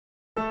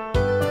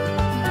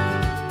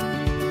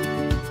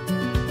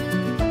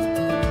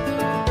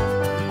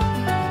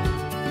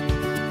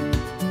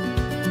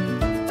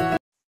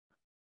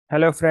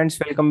Hello friends,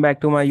 welcome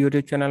back to my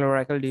YouTube channel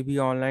Oracle DB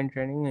Online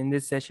Training. In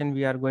this session,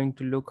 we are going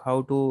to look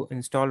how to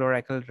install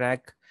Oracle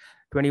RAC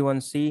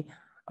 21C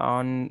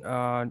on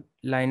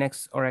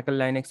Linux, Oracle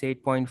Linux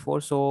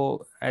 8.4.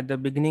 So at the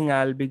beginning,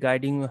 I'll be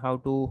guiding you how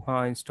to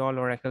install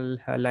Oracle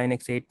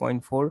Linux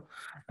 8.4.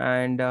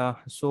 And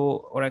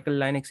so Oracle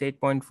Linux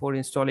 8.4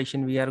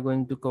 installation, we are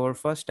going to cover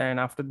first. And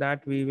after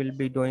that, we will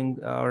be doing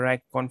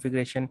RAC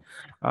configuration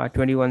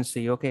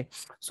 21C. Okay.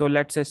 So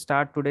let's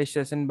start today's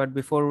session. But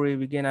before we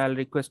begin, I'll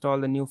request all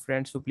the new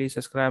friends to please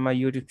subscribe my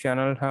YouTube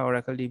channel,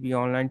 Oracle DB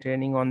Online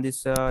Training. On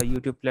this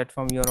YouTube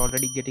platform, you're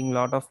already getting a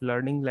lot of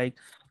learning. Like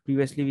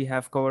previously, we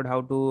have covered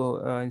how to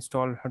install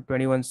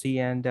 21C,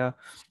 and there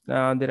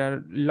are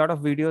a lot of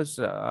videos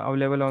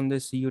available on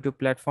this YouTube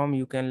platform.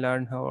 You can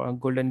learn how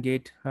Golden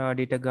Gate,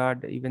 Data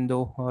Guard, even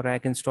though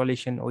RAC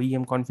installation,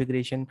 OEM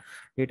configuration,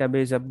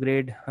 database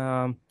upgrade,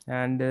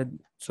 and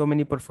so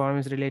many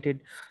performance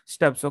related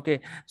steps. Okay,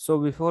 so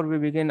before we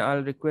begin,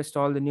 I'll request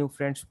all the new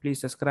friends,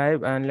 please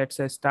subscribe, and let's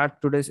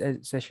start today's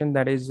session,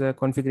 that is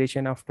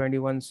configuration of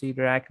 21C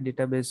RAC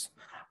database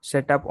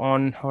setup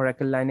on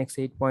Oracle Linux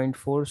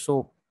 8.4.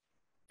 So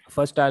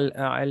first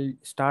I'll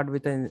start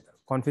with a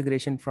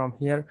configuration from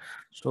here.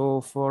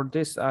 So for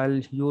this,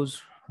 I'll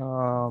use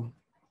Oracle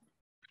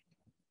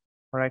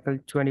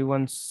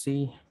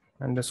 21C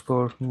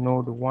underscore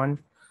node 1.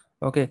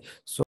 Okay,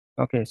 so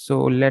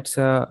let's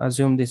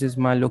assume this is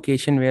my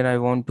location where I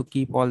want to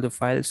keep all the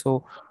files.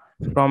 So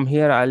from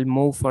here, I'll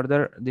move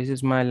further. This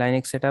is my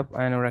Linux setup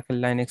and Oracle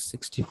Linux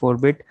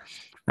 64-bit.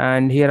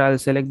 And here I'll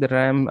select the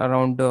RAM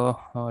around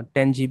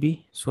 10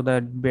 GB so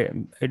that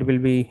it will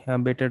be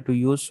better to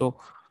use. So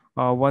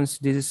once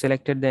this is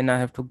selected, then I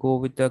have to go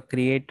with the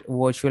create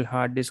virtual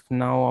hard disk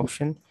now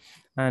option.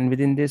 And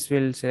within this,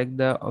 we'll select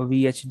the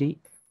VHD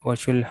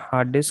virtual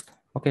hard disk.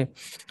 Okay,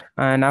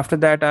 and after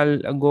that,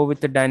 I'll go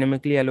with the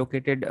dynamically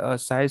allocated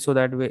size, so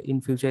that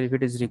in future, if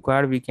it is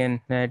required, we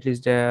can at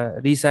least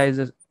resize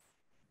the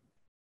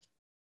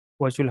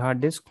virtual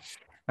hard disk.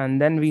 And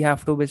then we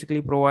have to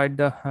basically provide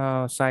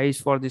the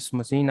size for this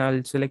machine.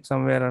 I'll select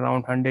somewhere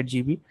around 100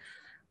 GB.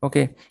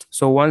 Okay,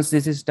 so once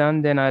this is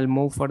done, then I'll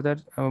move further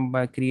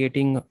by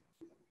creating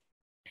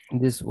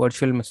this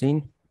virtual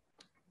machine.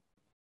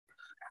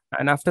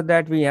 And after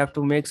that, we have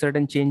to make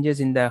certain changes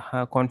in the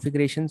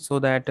configuration so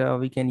that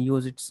we can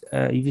use it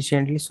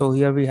efficiently. So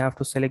here we have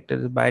to select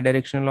the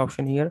bidirectional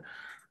option here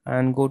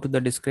and go to the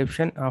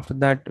description. After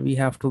that, we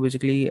have to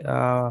basically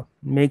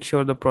make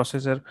sure the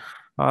processor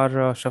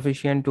are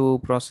sufficient to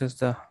process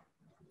the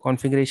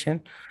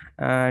configuration.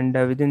 And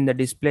within the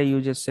display,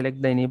 you just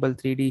select the enable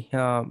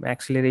 3D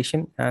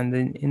acceleration. And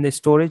then in the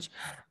storage,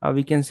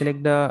 we can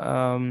select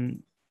the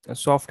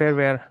software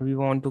where we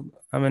want to,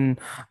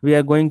 we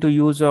are going to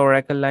use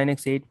Oracle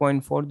Linux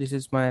 8.4. This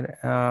is my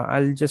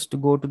I'll just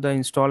go to the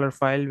installer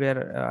file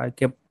where I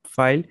kept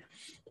file.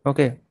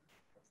 Okay,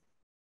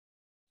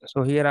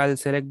 so here I'll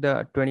select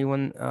the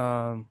 21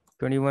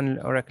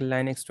 Oracle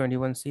Linux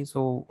 21C.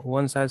 So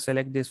once I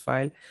select this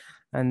file,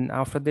 and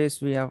after this,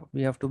 we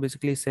have to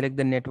basically select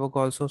the network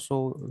also.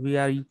 So we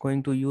are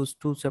going to use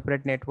two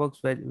separate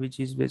networks, which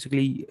is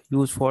basically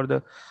used for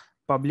the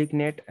public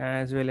net,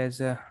 as well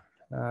as uh,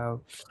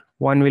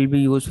 one will be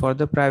used for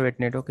the private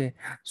net. Okay,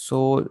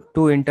 so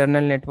two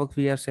internal networks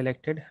we have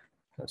selected.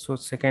 So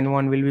second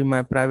one will be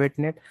my private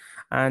net,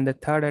 and the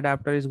third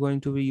adapter is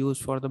going to be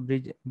used for the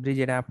bridge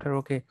adapter.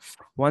 Okay,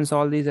 once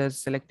all these are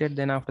selected,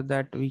 then after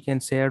that, we can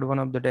share one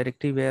of the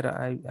directory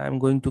where I'm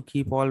going to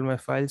keep all my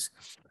files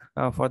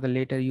for the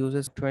later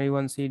uses.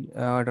 21C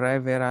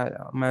drive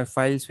where my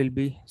files will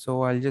be.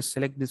 So I'll just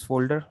select this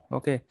folder.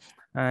 Okay,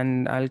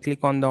 and I'll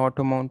click on the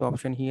auto mount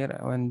option here,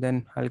 and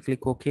then I'll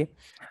click OK.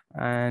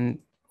 And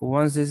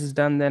once this is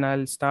done, then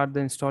I'll start the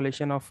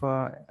installation of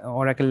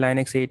Oracle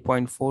Linux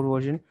 8.4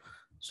 version.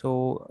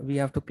 So we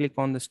have to click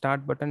on the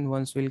start button.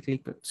 Once we'll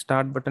click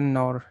start button,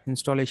 our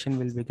installation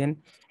will begin,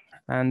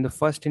 and the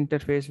first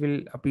interface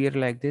will appear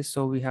like this.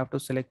 So we have to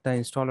select the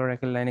install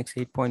Oracle Linux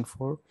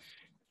 8.4.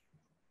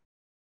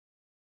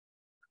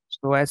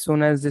 So as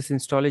soon as this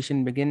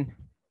installation begin,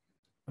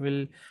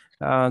 we'll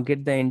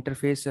get the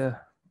interface.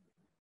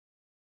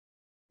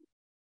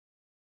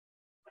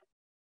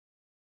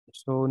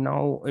 So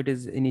now it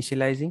is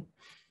initializing.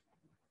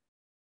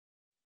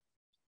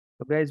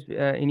 So guys,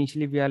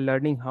 initially we are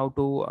learning how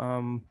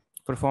to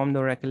perform the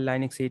Oracle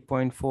Linux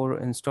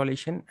 8.4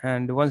 installation.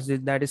 And once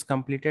that is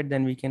completed,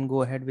 then we can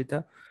go ahead with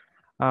the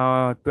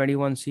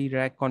 21C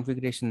rack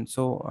configuration.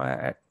 So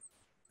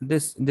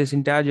this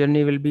entire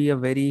journey will be a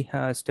very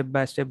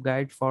step-by-step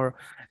guide for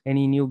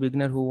any new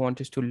beginner who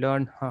wants to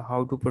learn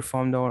how to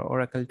perform the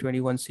Oracle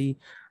 21C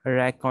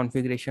rack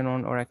configuration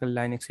on Oracle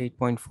Linux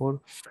 8.4.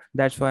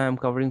 That's why I'm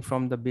covering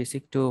from the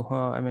basic to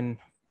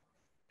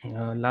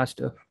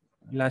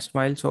last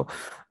mile. So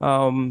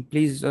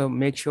please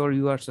make sure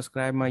you are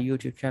subscribed my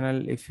YouTube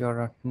channel if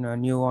you're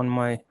new on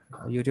my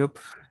YouTube.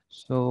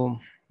 So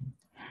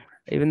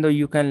even though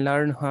you can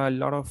learn a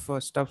lot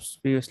of stuffs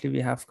previously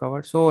we have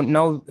covered. So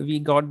now we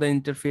got the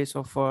interface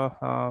of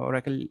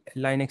Oracle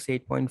Linux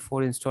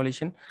 8.4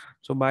 installation.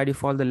 So by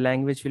default the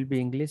language will be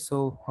English,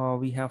 so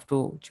we have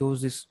to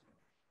choose this.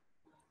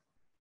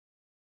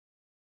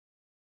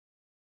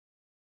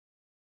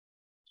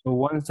 So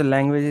once the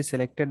language is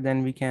selected,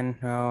 then we can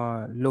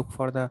look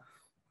for the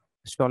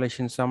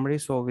installation summary.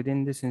 So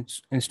within this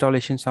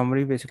installation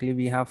summary, basically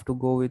we have to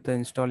go with the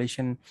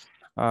installation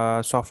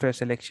software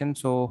selection.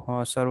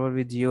 So server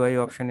with GUI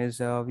option is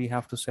we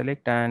have to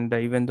select, and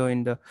even though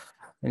in the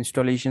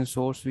installation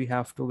source we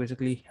have to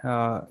basically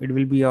it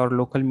will be our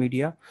local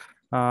media,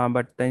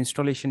 but the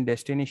installation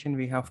destination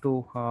we have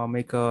to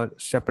make a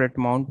separate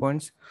mount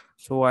points.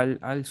 So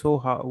I'll show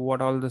how,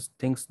 what all the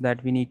things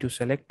that we need to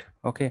select.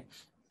 Okay.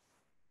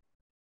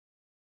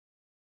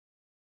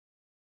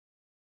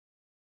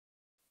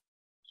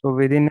 So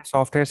within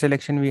software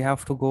selection, we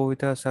have to go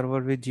with a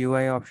server with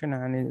GUI option,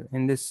 and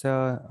in this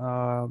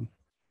on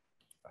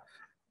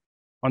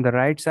the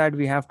right side,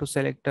 we have to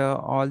select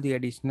all the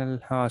additional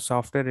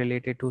software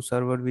related to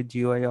server with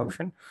GUI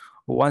option.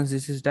 Once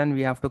this is done,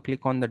 we have to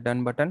click on the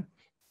done button.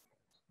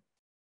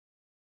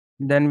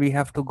 Then we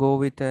have to go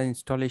with the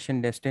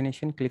installation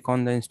destination. Click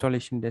on the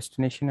installation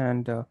destination,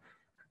 and a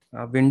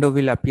window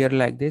will appear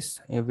like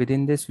this.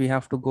 Within this, we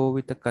have to go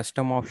with the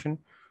custom option.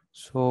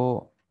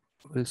 So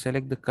we'll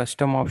select the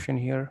custom option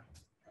here.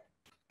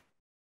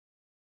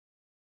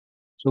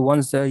 So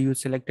once you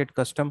selected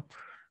custom,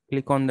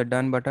 click on the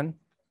done button.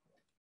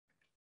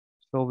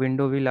 So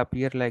window will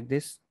appear like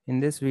this.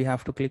 In this, we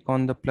have to click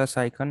on the plus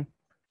icon.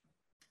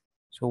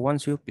 So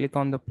once you click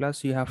on the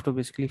plus, you have to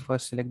basically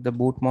first select the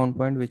boot mount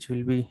point, which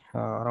will be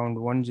around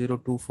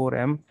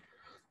 1024M.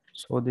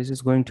 So this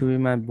is going to be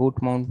my boot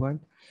mount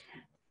point.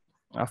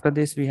 After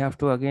this, we have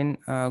to again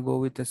go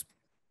with this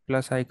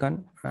plus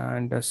icon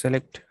and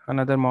select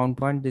another mount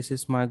point. This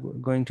is my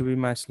going to be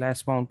my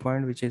slash mount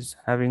point, which is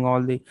having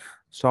all the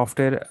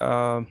software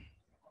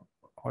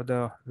or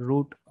the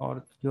root,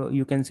 or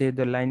you can say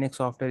the Linux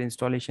software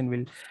installation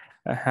will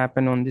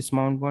happen on this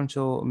mount point.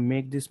 So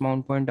make this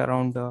mount point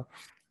around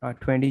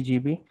 20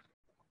 GB.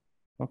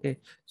 Okay,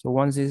 so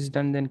once this is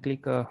done, then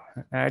click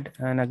add,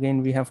 and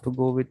again we have to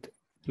go with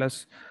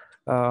plus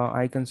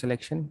icon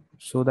selection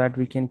so that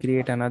we can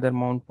create another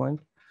mount point.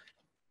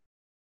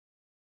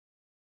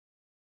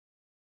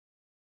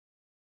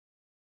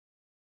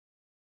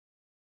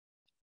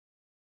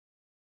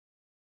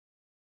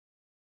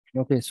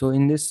 Okay, so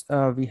in this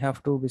we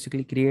have to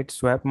basically create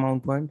swap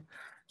mount point.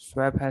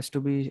 Swap has to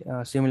be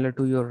similar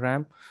to your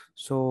RAM.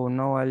 So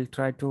now I'll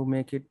try to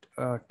make it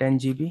 10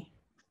 GB.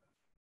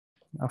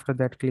 After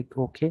that, click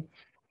OK.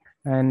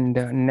 And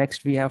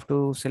next we have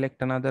to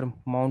select another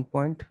mount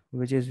point,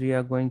 which is we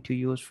are going to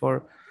use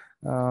for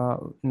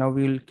now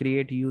we will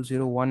create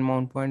U01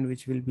 mount point,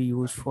 which will be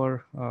used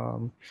for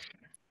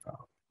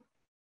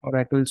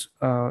Oracle's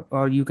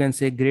or you can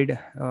say grid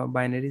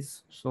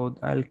binaries. So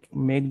I'll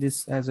make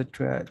this as a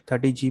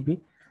 30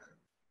 GB.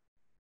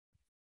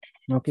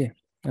 Okay,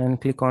 and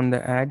click on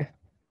the add.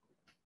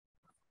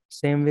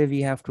 Same way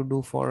we have to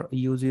do for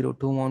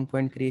U02 mount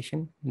point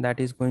creation, that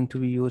is going to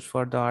be used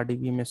for the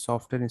RDBMS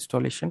software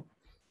installation.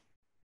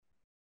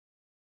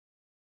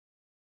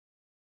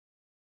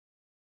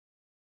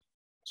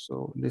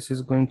 So this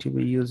is going to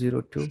be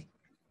U02.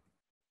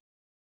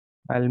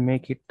 I'll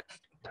make it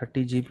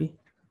 30 GB.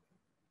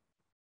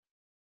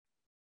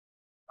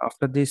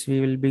 After this,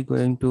 we will be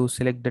going to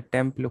select the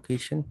temp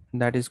location.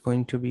 That is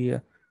going to be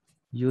a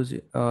use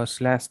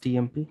slash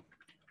TMP.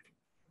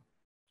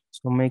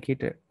 So make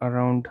it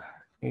around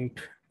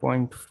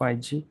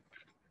 8.5 G.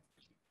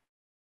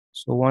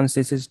 So once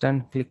this is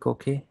done, click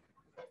OK.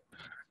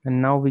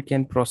 And now we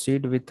can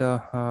proceed with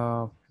the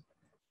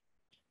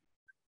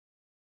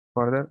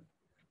further.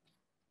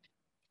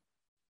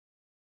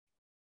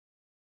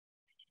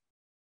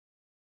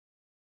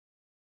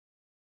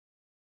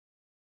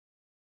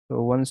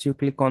 So once you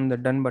click on the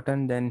done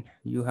button, then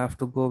you have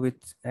to go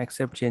with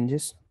accept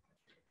changes.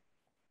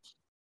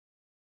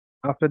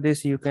 After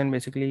this, you can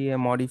basically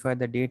modify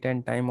the date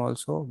and time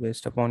also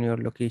based upon your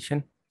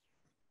location.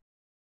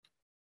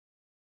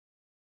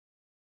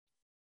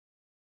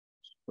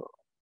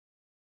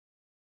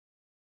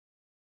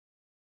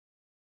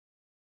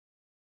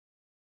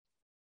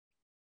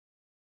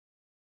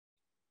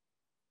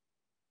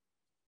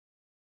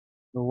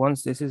 So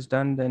once this is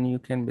done, then you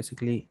can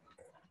basically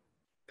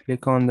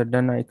click on the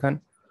done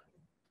icon.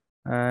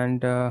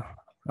 And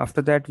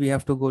after that, we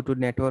have to go to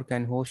network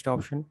and host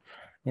option.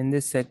 In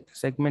this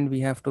segment, we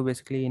have to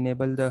basically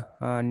enable the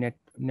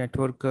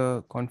network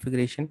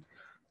configuration.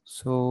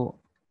 So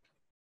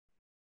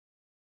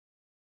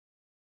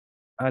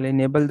I'll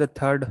enable the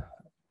third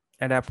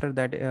adapter,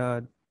 that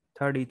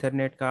third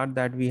Ethernet card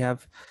that we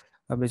have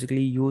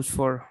basically used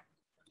for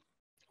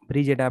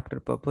bridge adapter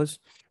purpose.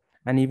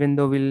 And even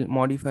though we'll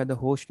modify the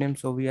host name,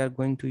 so we are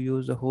going to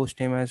use the host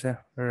name as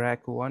a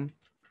RAC1.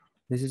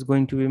 This is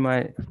going to be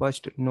my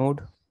first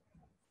node.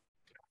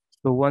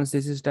 So once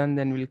this is done,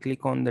 then we'll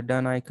click on the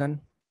done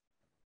icon.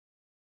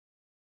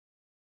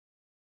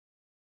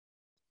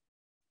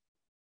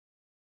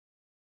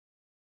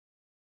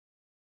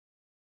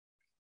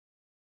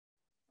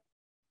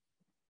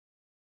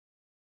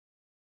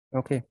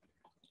 Okay,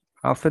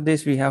 after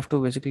this we have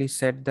to basically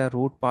set the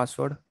root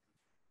password.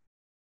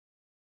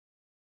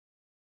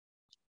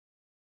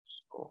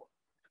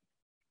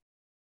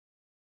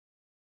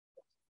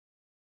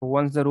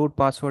 Once the root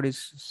password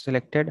is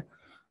selected,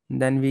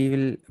 then we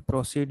will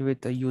proceed with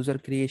the user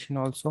creation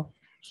also.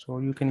 So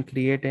you can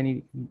create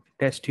any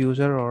test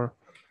user or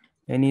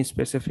any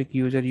specific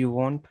user you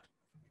want.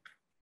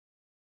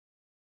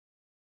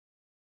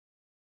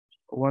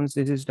 Once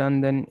this is done,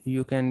 then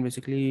you can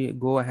basically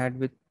go ahead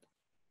with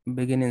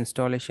begin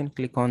installation.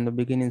 Click on the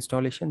begin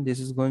installation. This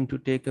is going to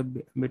take a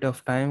bit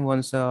of time.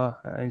 Once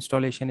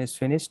installation is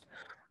finished,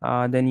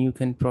 then you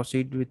can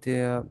proceed with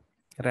the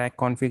rack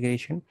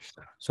configuration.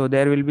 So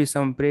there will be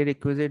some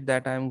prerequisite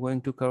that I'm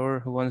going to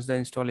cover once the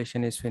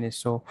installation is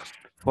finished. So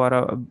for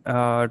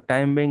a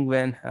time being,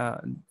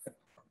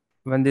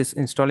 when this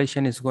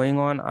installation is going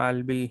on,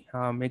 I'll be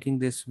making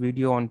this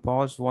video on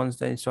pause. Once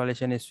the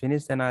installation is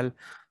finished, then I'll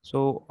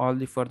show all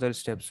the further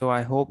steps. So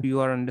I hope you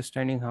are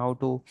understanding how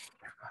to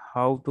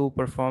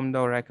perform the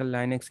Oracle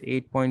Linux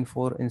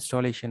 8.4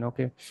 installation.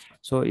 Okay,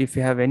 so if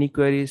you have any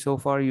queries so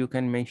far, you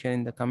can mention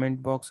in the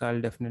comment box.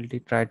 I'll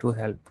definitely try to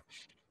help.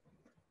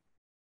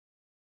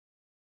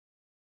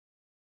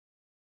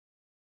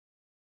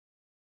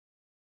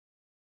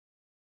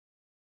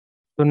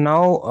 So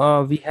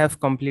now we have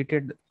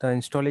completed the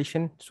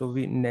installation. So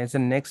we, as a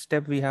next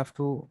step, we have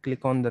to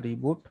click on the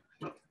reboot.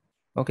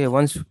 Okay,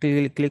 once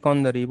we click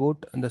on the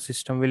reboot, the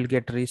system will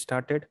get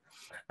restarted.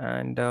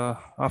 And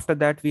after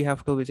that, we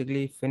have to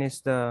basically finish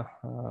the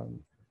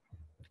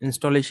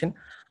installation.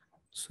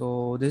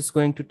 So this is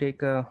going to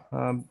take a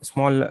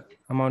small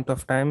amount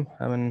of time.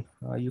 I mean,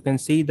 you can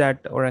see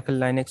that Oracle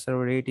Linux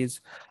Server 8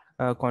 is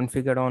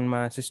configured on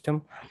my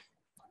system.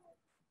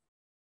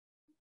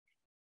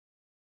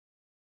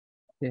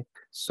 Okay.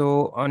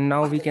 So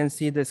now we can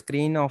see the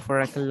screen of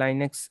Oracle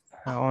Linux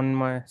on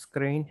my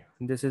screen.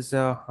 This is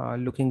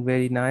looking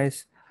very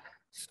nice.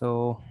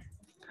 So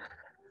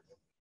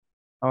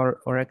our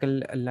Oracle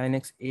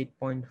Linux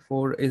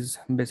 8.4 is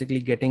basically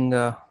getting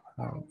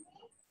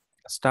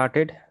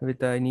started with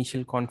the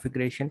initial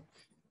configuration.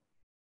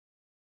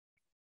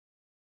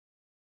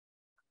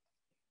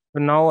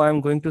 So now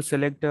I'm going to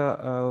select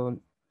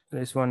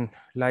this one,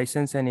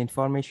 license and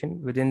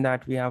information. Within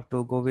that, we have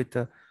to go with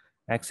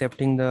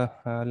accepting the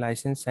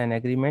license and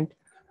agreement,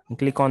 and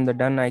click on the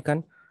done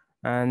icon.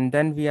 And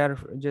then we are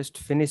just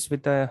finished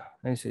with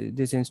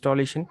this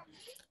installation.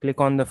 Click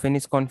on the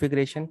finish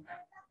configuration.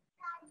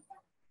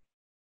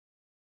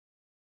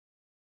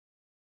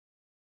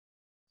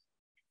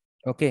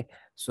 Okay,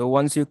 so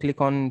once you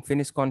click on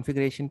finish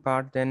configuration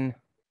part, then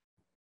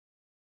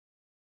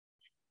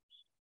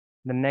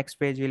the next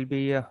page will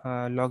be a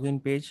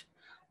login page.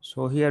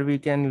 So here we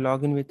can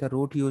log in with the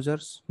root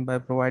users by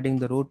providing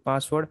the root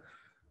password.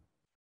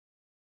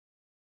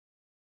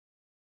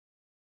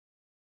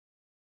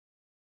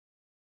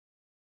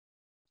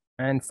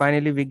 And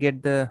finally, we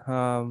get the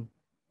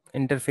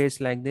interface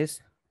like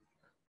this.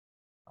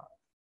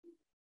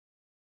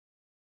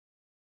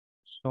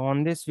 So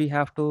on this, we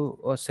have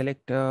to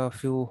select a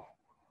few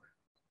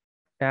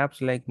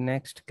tabs like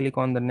next, click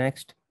on the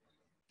next.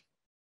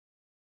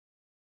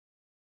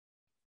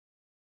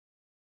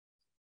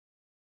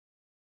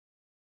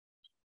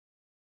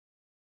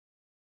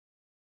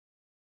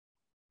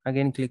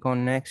 Again, click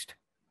on next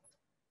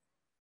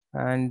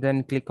and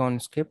then click on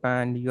skip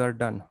and you are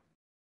done.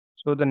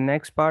 So the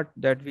next part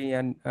that we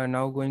are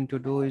now going to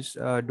do is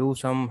do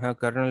some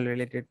kernel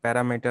related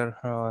parameter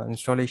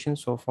installation.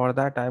 So for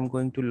that, I'm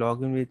going to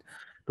log in with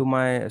to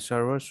my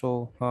server.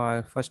 So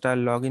first I'll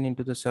log in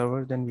into the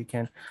server, then we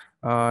can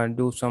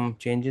do some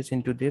changes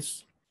into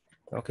this.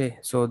 Okay,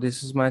 so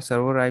this is my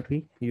server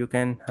IP. You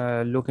can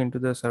look into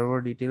the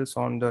server details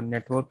on the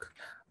network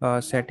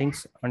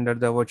settings under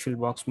the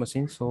VirtualBox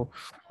machine. So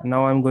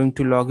now I'm going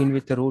to log in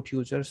with the root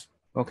users.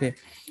 Okay,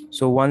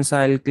 so once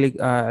I'll click,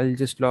 I'll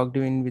just logged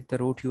in with the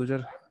root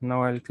user.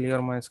 Now I'll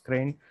clear my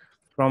screen.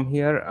 From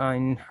here,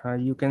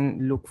 you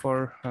can look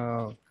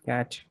for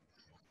cat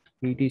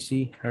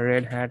etc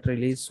Red Hat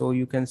release. So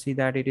you can see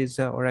that it is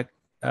Oracle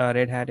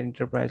Red Hat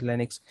Enterprise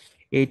Linux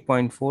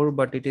 8.4,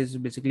 but it is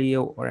basically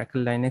a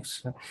Oracle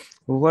Linux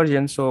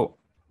version. So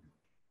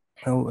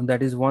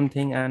that is one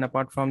thing. And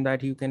apart from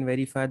that, you can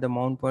verify the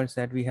mount points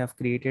that we have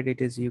created.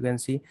 It is, you can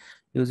see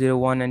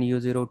U01 and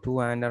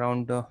U02 and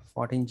around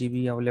 14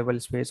 GB available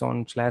space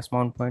on slash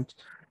mount points.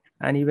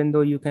 And even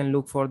though you can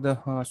look for the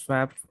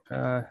swap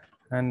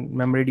and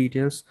memory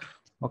details.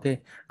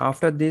 Okay,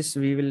 after this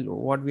we will,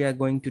 what we are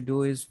going to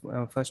do is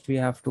first we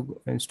have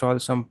to install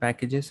some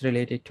packages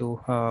related to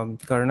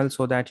kernel,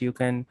 so that you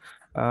can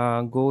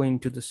go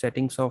into the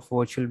settings of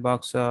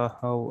VirtualBox.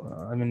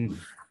 How I mean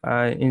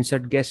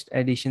insert guest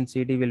edition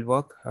cd will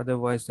work,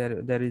 otherwise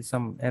there is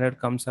some error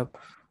comes up.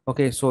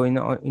 Okay, so in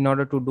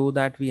order to do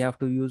that, we have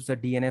to use the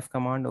dnf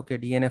command. Okay,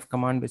 dnf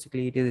command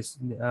basically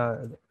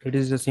it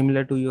is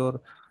similar to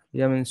your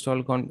yum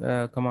install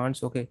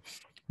commands. Okay,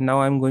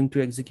 now I'm going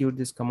to execute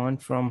this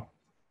command from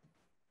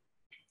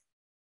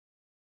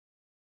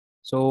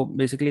So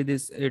basically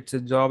this its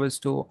job is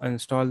to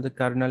install the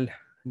kernel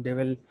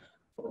devel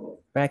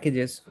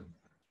packages.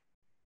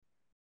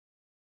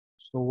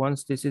 So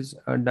once this is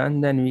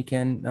done, then we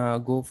can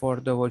go for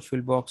the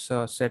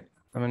VirtualBox set.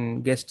 I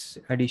mean, guest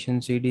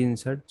addition CD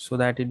insert, so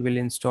that it will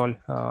install.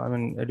 I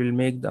mean, it will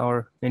make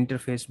our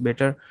interface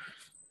better.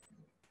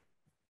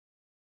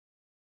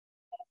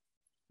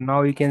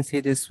 Now you can see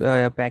this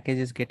package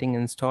is getting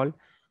installed.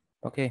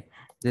 Okay,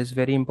 this is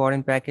very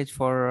important package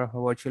for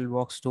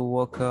VirtualBox to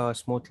work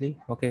smoothly.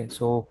 Okay,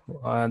 so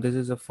this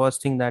is the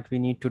first thing that we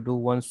need to do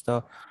once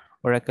the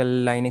Oracle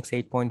Linux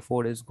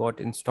 8.4 is got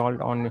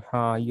installed on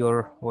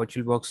your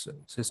VirtualBox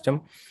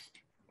system.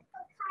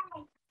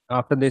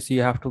 After this,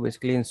 you have to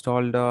basically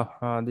install the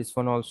this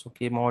one also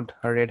kmod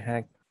red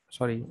hack,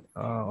 sorry,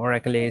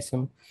 Oracle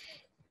ASM.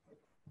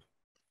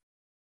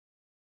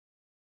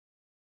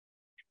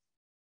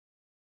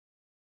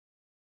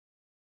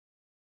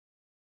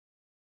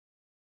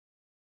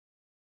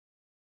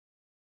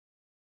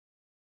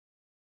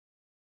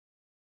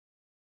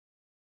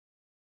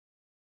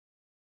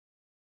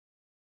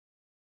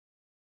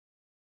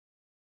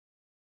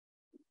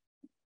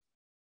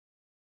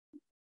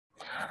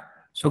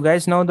 So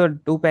guys, now the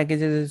two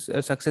packages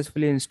is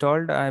successfully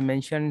installed. I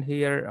mentioned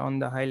here on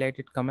the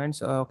highlighted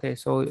comments. Okay,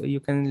 so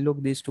you can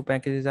look, these two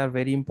packages are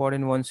very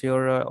important once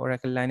your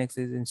Oracle Linux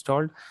is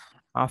installed.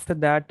 After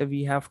that,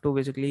 we have to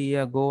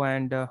basically go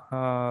and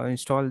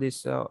install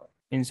this,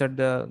 insert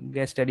the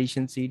guest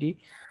edition CD.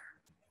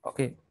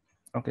 Okay.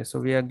 Okay, so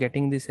we are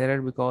getting this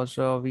error because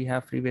we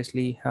have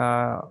previously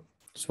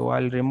so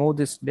I'll remove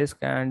this disk,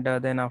 and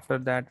then after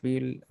that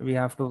we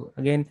have to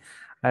again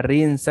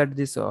reinsert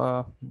this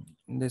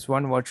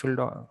one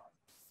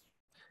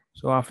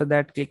so after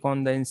that, click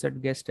on the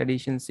insert guest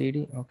edition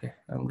CD. Okay,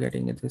 I'm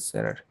getting this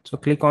error, so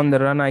click on the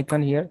run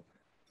icon here.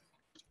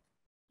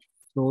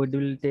 So it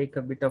will take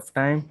a bit of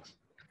time.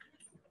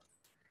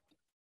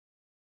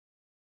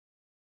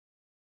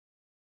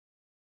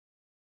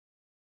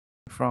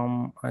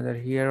 From either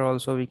here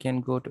also we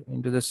can go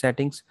into the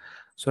settings.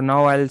 So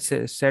now I'll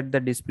set the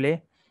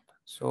display.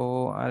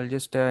 So I'll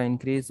just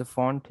increase the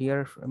font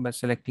here by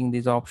selecting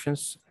these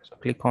options. So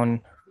click on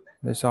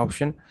this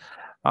option.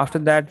 After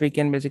that, we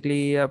can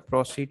basically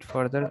proceed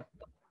further.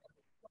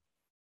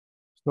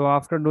 So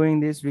after doing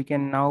this, we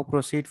can now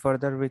proceed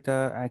further with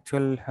the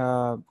actual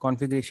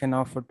configuration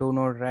of a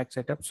two-node rack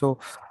setup. So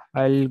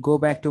I'll go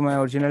back to my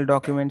original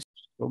documents.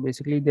 So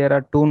basically, there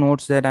are two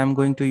nodes that I'm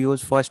going to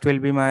use. First will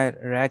be my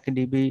RAC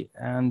DB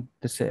and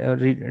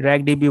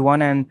RAC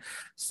DB1, and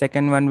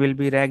second one will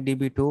be RAC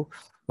DB2.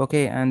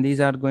 Okay, and these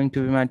are going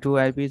to be my two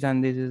IPs,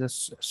 and this is a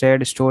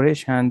shared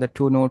storage, and the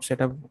two node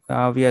setup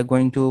we are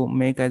going to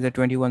make as a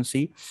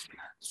 21C.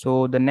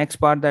 So the next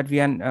part that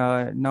we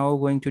are now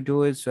going to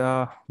do is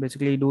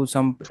basically do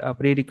some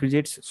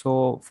prerequisites.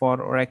 So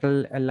for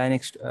Oracle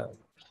Linux,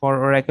 for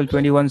Oracle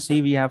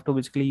 21C, we have to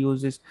basically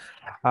use this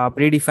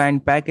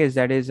predefined package,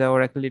 that is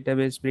Oracle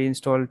database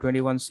pre-install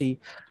 21C.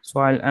 So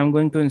I'm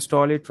going to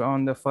install it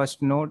on the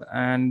first node,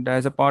 and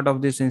as a part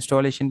of this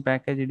installation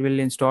package, it will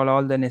install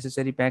all the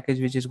necessary package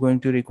which is going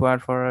to require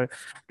for a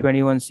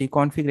 21C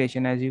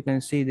configuration. As you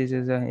can see, this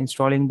is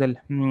installing the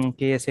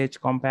KSH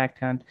compact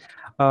and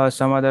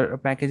some other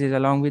packages.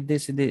 Along with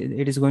this,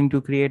 it is going to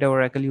create a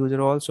Oracle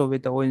user also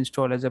with the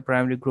install as a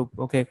primary group.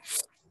 Okay,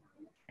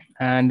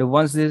 and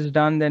once this is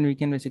done, then we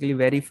can basically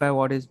verify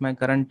what is my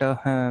current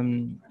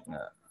kernel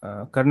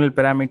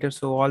parameters.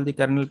 So all the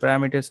kernel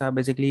parameters are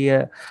basically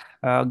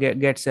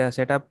gets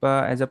set up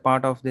as a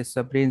part of this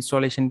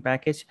pre-installation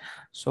package.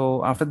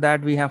 So after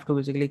that, we have to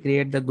basically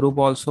create the group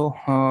also.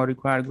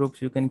 Required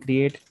groups you can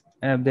create.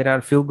 There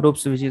are few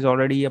groups which is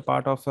already a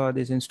part of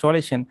this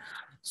installation.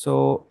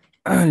 So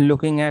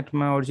looking at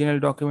my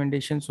original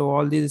documentation, so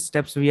all these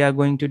steps we are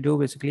going to do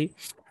basically.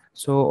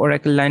 So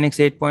Oracle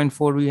Linux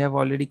 8.4 we have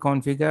already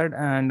configured,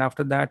 and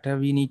after that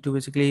we need to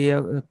basically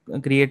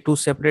create two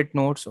separate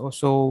nodes.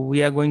 So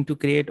we are going to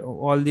create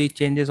all the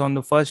changes on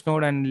the first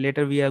node, and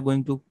later we are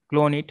going to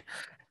clone it.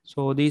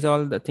 So these are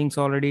all the things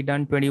already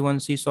done.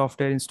 21C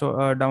software install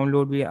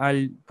download.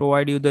 I'll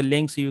provide you the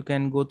links. You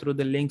can go through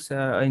the links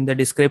in the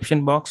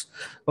description box.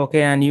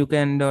 Okay, and you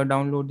can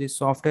download this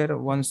software.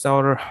 Once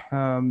our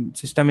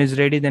system is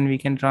ready, then we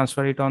can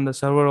transfer it on the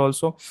server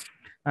also.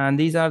 And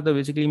these are the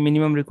basically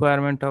minimum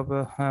requirement of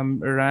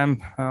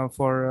RAM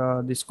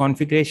for this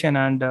configuration.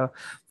 And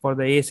for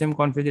the ASM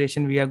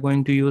configuration, we are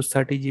going to use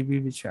 30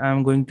 GB, which I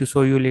am going to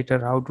show you later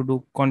how to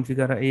do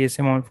configure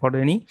ASM for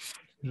any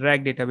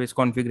RAC database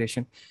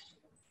configuration.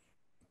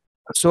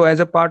 So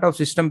as a part of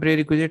system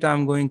prerequisite,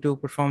 I'm going to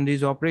perform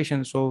these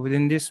operations. So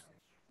within this,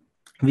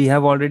 we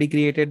have already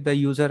created the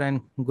user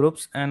and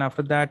groups, and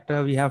after that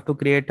we have to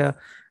create a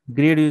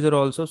grid user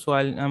also. So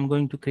I'm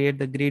going to create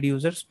the grid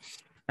users,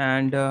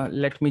 and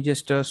let me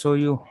just show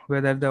you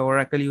whether the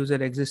Oracle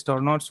user exists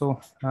or not.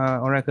 So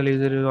Oracle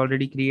user is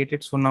already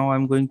created, so now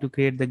I'm going to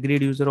create the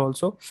grid user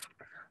also.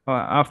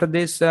 After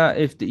this,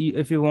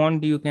 if you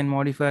want, you can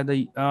modify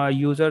the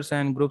users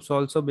and groups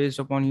also based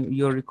upon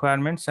your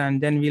requirements, and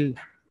then we'll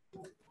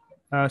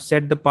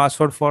set the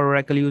password for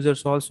Oracle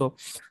users also.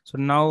 So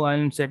now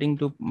I'm setting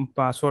to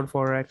password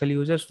for Oracle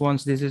users.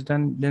 Once this is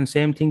done, then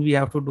same thing we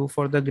have to do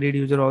for the grid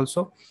user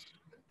also.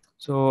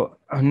 So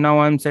now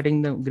I'm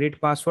setting the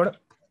grid password.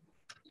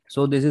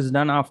 So this is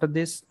done. After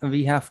this,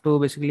 we have to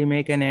basically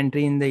make an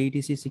entry in the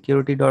etc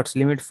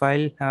security.limit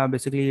file.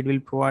 Basically, it will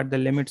provide the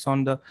limits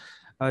on the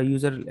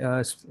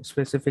user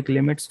specific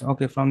limits.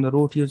 Okay, from the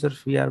root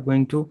users, we are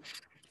going to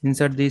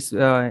insert these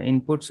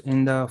inputs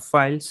in the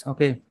files.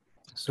 Okay,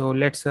 so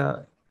let's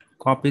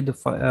copy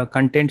the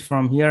content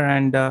from here,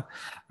 and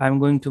I'm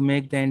going to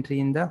make the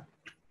entry in the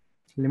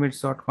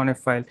limits.conf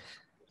file.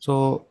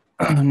 So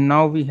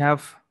now we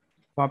have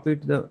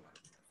copied the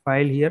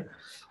file here,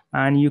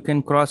 and you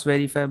can cross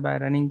verify by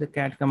running the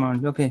cat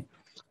command. Okay,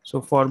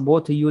 so for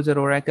both user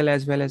Oracle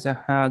as well as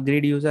a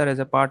grid user, as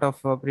a part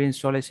of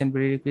pre-installation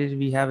prerequisite,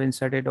 we have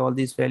inserted all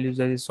these values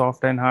as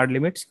soft and hard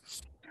limits.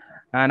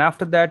 And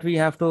after that, we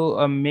have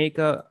to make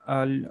a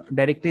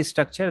directory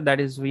structure that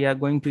is we are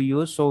going to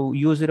use. So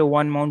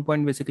U01 mount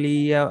point,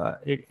 basically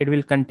it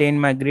will contain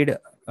my grid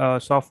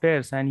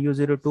softwares, and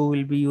U02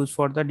 will be used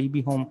for the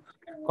DB home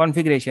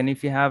configuration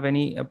if you have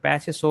any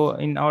patches. So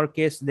in our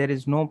case, there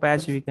is no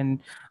patch. We can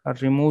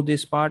remove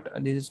this part.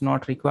 This is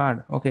not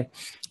required. Okay,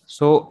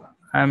 so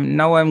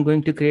now I'm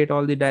going to create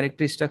all the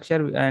directory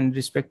structure, and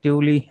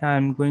respectively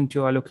I'm going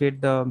to allocate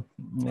the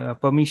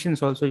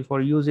permissions also for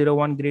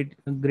U01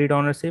 grid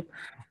ownership,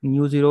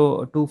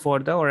 U02 for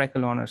the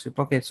Oracle ownership.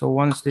 Okay, so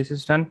once this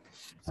is done,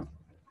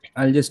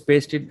 I'll just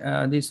paste it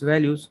these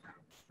values.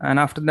 And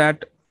after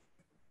that,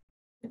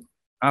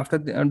 after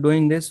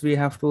doing this, we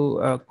have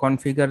to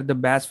configure the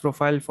batch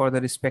profile for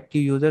the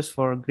respective users.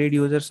 For grid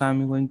users,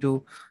 I'm going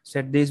to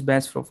set this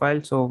batch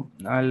profile. So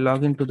I'll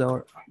log into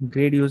the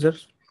grid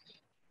users,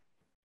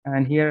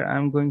 and here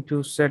I'm going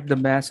to set the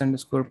batch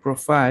underscore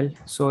profile.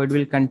 So it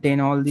will contain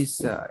all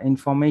this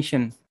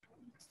information.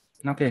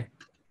 Okay,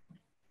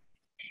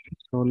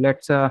 so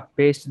let's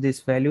paste these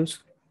values.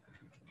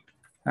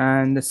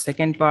 And the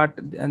second part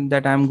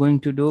that I'm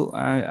going to do,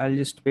 I'll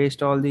just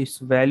paste all these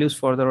values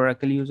for the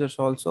Oracle users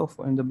also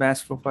in the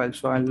batch profile.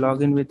 So I'll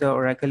log in with the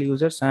Oracle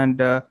users,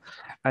 and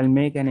I'll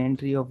make an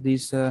entry of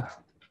these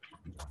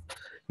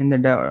in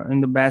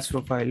the batch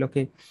profile.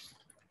 Okay,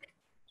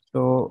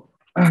 so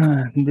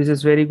this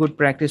is very good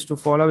practice to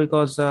follow,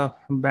 because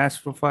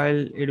batch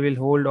profile, it will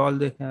hold all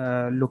the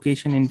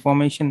location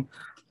information.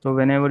 So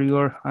whenever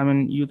you're, I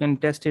mean, you can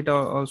test it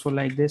also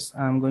like this.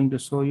 I'm going to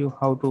show you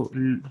how to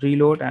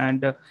reload,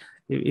 and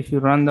if you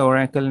run the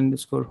Oracle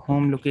underscore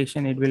home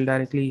location, it will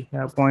directly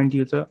point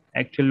you the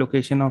actual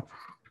location of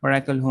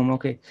Oracle home.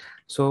 Okay,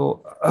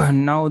 so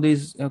now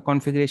these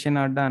configuration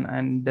are done,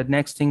 and the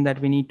next thing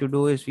that we need to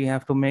do is we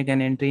have to make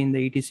an entry in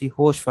the etc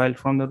host file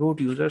from the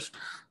root users.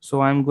 So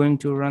I'm going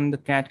to run the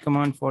cat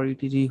command for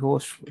etc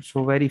host.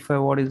 So verify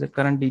what is the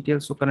current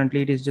details. So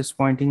currently it is just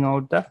pointing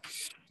out the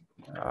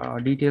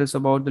details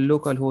about the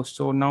local host.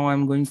 So now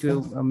I'm going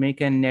to make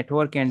a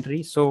network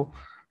entry. So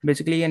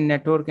basically a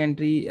network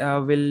entry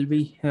will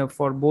be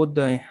for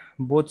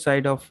both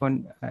side of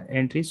one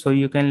entry. So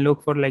you can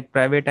look for like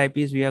private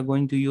IPs. We are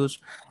going to use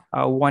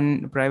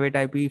one private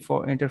IP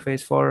for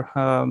interface for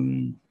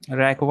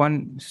RAC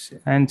 1,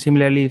 and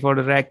similarly for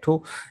the RAC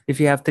 2. If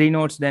you have 3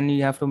 nodes, then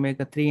you have to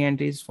make a 3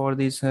 entries for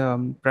these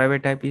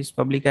private IPs,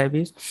 public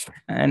IPs,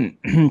 and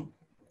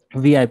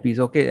VIPs.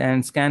 Okay,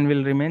 and scan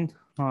will remain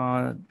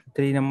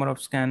 3 number of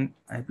scan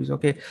IPs.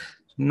 Okay, so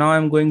now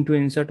I'm going to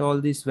insert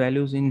all these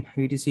values in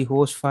etc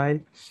host file,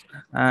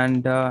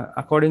 and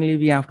accordingly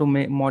we have to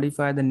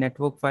modify the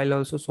network file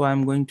also. So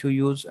I'm going to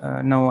use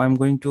now I'm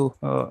going to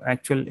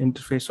actual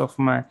interface of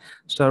my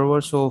server.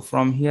 So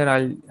from here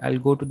I'll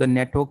go to the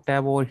network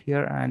tab over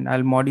here, and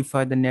I'll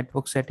modify the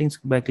network settings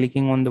by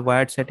clicking on the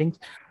wired settings.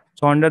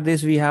 So under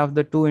this we have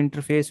the 2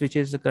 interface, which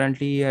is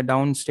currently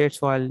down state.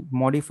 So I'll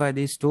modify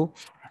these 2,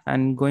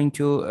 and going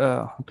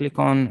to click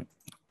on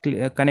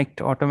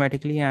connect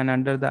automatically, and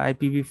under the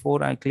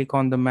IPv4 I click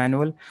on the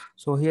manual.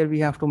 So here we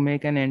have to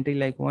make an entry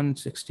like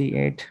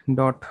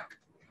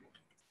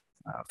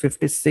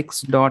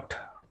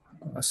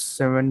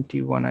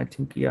 168.56.71, I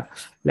think. Yeah,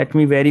 let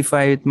me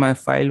verify with my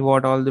file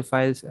what all the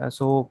files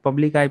so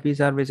public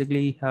IPs are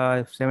basically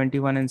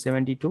 71 and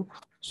 72.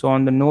 So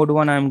on the node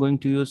 1 I'm going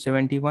to use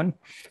 71.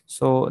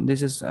 So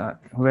this is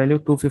value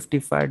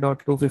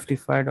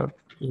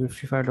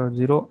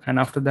 255.255.255.0, and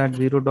after that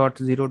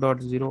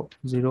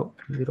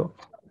 0.0.0.0.0,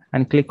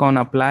 and click on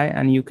apply,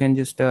 and you can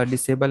just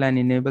disable and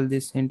enable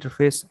this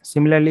interface.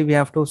 Similarly, we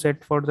have to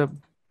set for the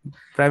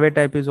private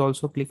IPs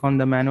also. Click on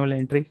the manual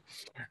entry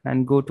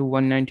and go to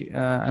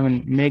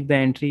 190 make the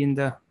entry in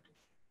the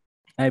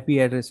IP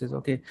addresses.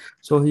 Okay,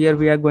 so here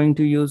we are going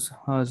to use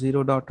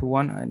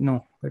 0.1.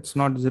 No, it's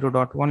not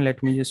 0.1.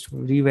 Let me just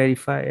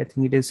re-verify. I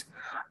think it is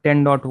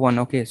 10.1.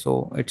 Okay,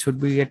 so it should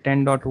be a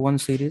 10.1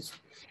 series.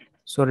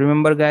 So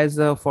remember guys,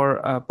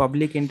 for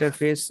public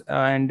interface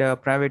and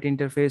private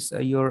interface,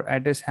 your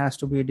address has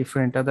to be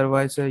different.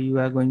 Otherwise, you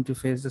are going to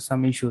face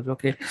some issues.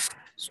 Okay,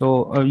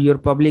 So your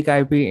public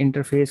IP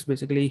interface,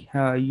 basically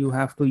you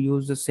have to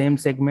use the same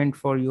segment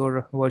for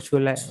your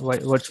virtual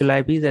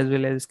IPs as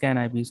well as scan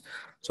IPs.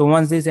 So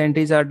once these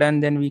entries are done,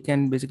 then we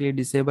can basically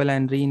disable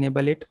and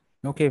re-enable it.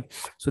 Okay,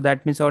 so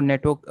that means our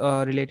network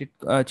related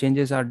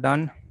changes are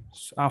done.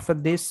 So after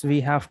this, we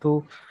have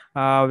to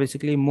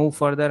basically move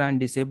further and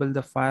disable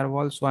the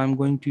firewall. So I'm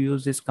going to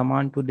use this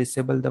command to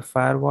disable the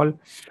firewall.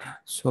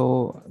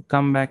 So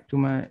come back to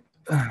my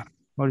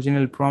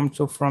original prompt.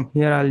 So from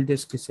here, I'll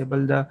just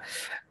disable the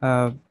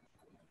uh,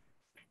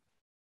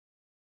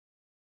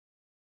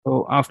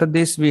 so after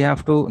this, we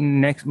have to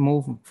next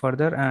move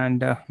further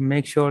and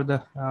make sure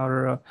the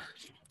our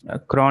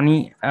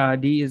cronny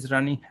D is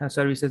running,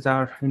 services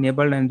are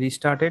enabled and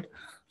restarted,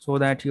 so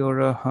that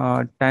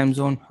your time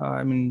zone,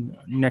 I mean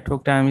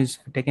network time, is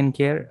taken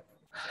care.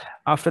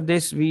 After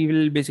this, we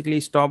will basically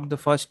stop the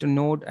first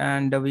node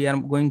and we are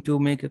going to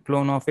make a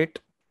clone of it.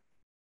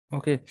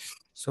 Okay,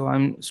 so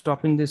I'm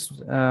stopping this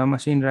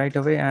machine right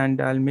away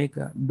and I'll make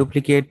a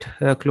duplicate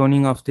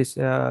cloning of this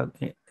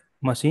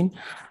machine.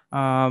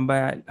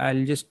 But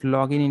I'll just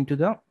log in into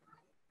the,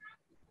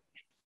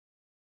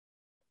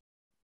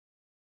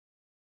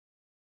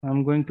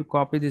 I'm going to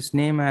copy this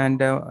name and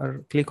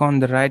click on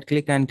the right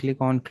click and click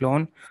on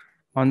clone.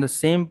 On the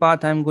same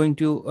path, I'm going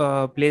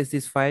to place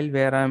this file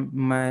where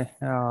my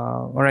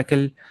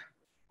Oracle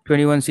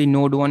 21C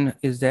node 1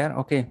 is there.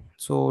 Okay,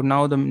 so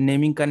now the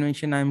naming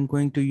convention I'm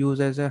going to use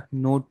as a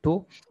node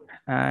 2,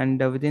 and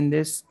within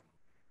this,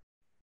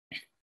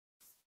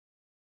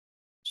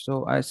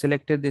 so I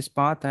selected this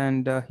path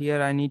and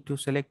here I need to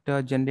select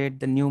generate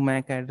the new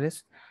MAC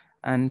address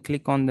and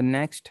click on the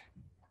next.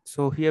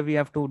 So here we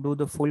have to do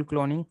the full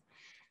cloning.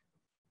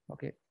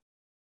 Okay,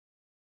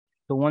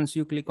 so once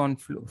you click on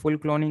full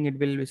cloning, it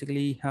will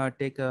basically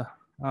take a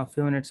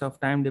few minutes of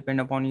time,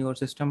 depend upon your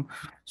system.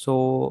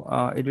 So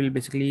it will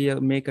basically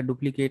make a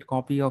duplicate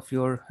copy of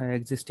your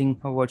existing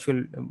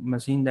virtual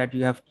machine that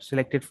you have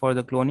selected for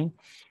the cloning.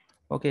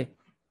 Okay,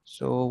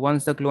 so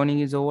once the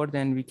cloning is over,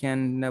 then we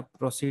can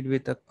proceed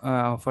with the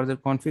further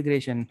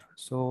configuration.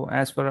 So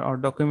as per our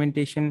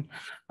documentation,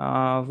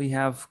 we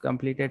have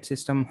completed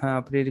system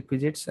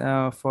prerequisites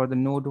for the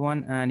node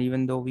 1, and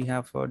even though we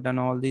have done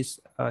all these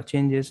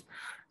changes,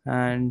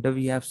 and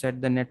we have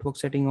set the network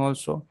setting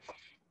also,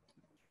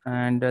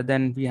 and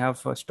then we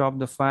have stopped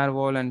the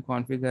firewall and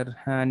configure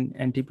an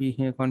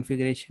NTP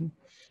configuration,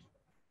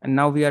 and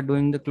now we are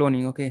doing the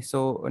cloning. Okay,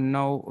 so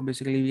now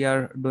basically we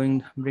are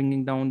doing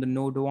bringing down the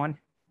node 1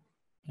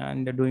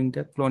 and doing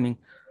the cloning.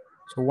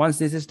 So once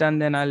this is done,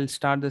 then I'll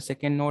start the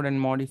second node and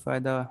modify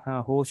the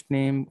host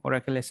name,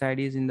 Oracle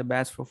SIDs in the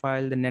bash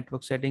profile, the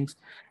network settings,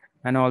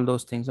 and all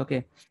those things.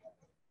 Okay,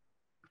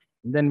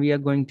 then we are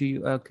going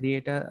to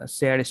create a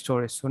shared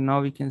storage. So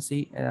now we can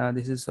see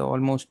this is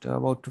almost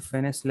about to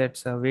finish.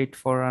 Let's wait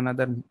for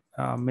another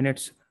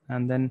minutes,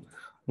 and then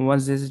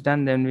once this is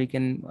done, then we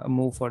can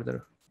move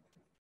further.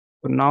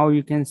 So now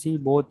you can see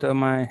both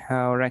my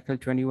Oracle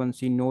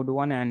 21C node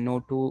 1 and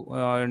node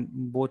 2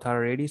 both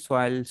are ready. So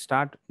I'll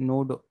start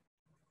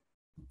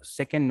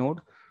second node.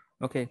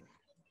 Okay,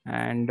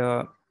 and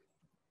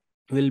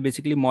we'll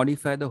basically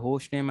modify the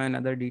host name and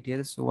other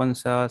details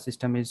once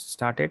system is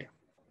started.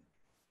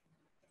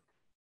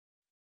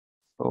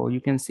 So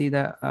you can see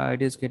that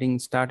it is getting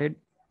started.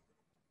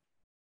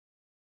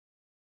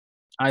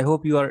 I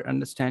hope you are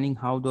understanding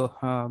how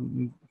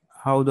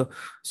the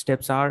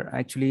steps are.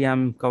 Actually,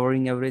 I'm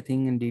covering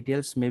everything in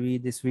details. Maybe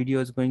this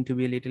video is going to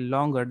be a little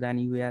longer than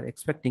you are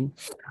expecting.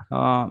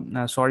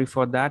 Sorry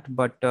for that,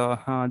 but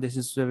this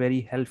is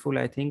very helpful,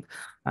 I think.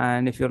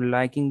 And if you're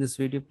liking this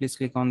video, please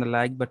click on the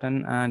like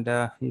button. And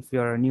if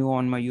you're new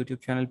on my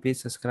YouTube channel,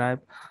 please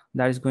subscribe.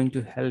 That is going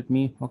to help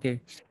me. Okay.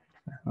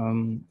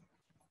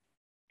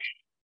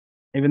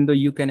 Even though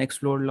you can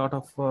explore a lot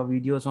of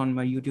videos on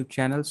my YouTube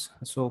channels,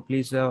 so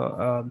please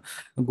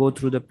go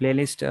through the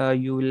playlist.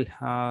 You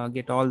will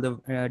get all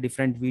the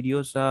different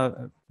videos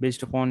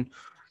based upon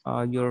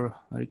your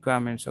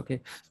requirements.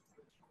 Okay,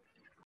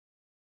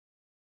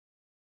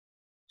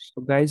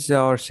 so guys,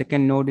 our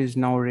second node is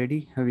now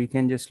ready. We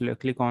can just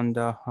click on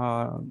the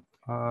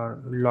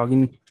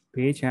login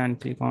page and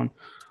click on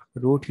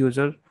root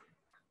user.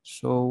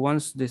 So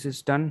once this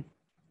is done,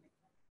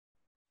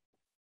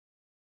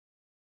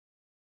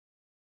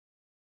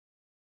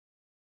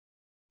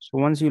 so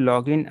once you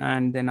log in,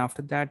 and then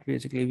after that,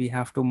 basically we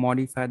have to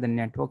modify the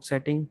network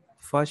setting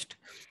first,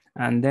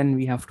 and then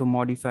we have to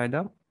modify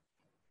the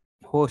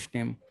host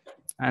name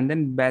and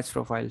then batch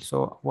profile.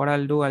 So what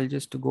I'll do, I'll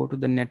just go to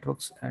the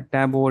networks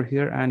tab over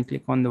here and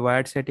click on the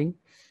wired setting.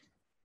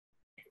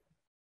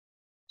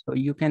 So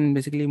you can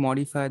basically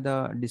modify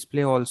the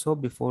display also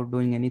before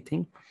doing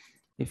anything,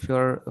 if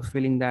you're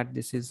feeling that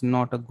this is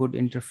not a good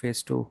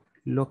interface to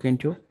look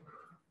into.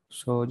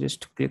 So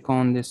just click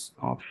on this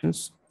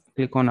options,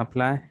 click on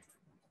apply,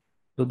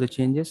 do the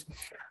changes.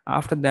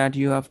 After that,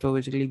 you have to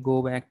basically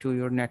go back to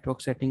your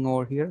network setting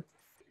over here.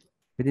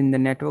 Within the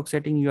network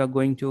setting, you are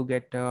going to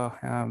get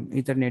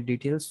Ethernet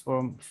details.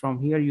 From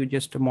here, you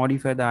just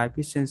modify the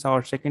IP. Since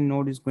our second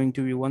node is going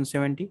to be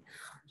 170,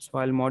 so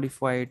I'll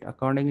modify it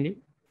accordingly.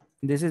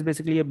 This is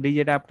basically a bridge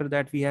adapter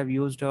that we have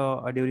used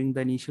during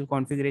the initial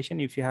configuration.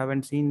 If you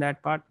haven't seen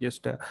that part,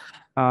 just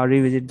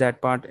revisit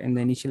that part in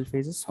the initial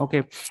phases.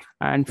 Okay,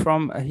 and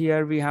from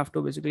here we have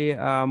to basically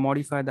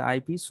modify the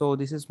IP. So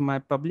this is my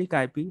public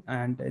IP,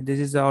 and this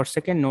is our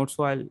second node,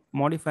 so I'll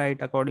modify it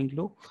according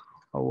to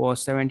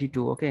was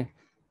 72. Okay,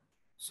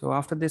 so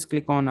after this,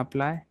 click on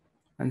apply,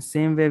 and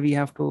same way we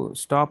have to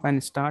stop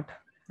and start.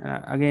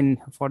 Again,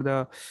 for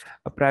the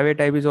private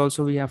IPs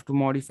also we have to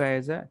modify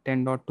as a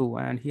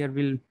 10.2, and here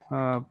we'll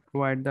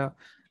provide the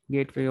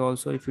gateway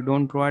also. If you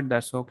don't provide,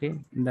 that's okay,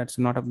 that's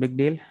not a big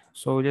deal.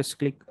 So just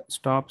click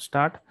stop,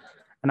 start,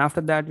 and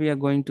after that we are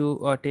going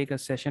to take a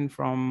session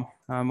from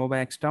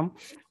mobile xterm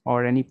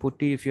or any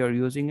putty if you are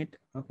using it.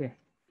 Okay,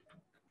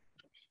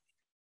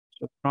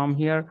 so from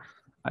here,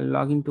 I'll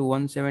log into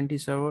 170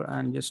 server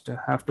and just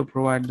have to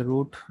provide the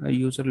root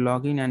user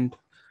login and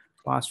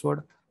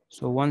password.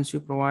 So once you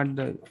provide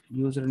the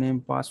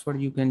username password,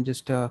 you can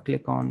just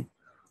click on.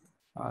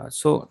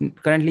 So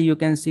currently you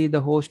can see the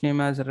host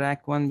name as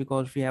RAC1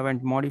 because we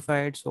haven't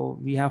modified. So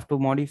we have to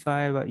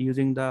modify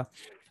using the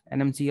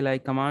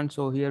nmcli command.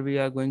 So here we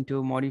are going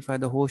to modify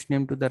the host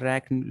name to the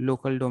RAC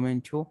local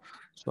domain 2.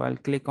 So I'll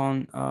click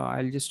on,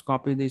 I'll just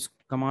copy these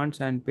commands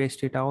and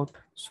paste it out.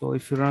 So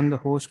if you run the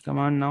host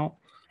command now,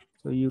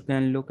 so you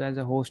can look as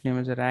a host name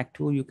as a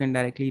RAC2. You can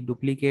directly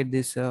duplicate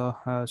this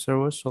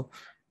server. So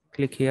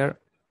click here.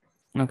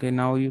 Okay,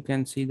 now you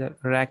can see that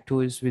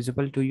RAC2 is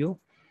visible to you.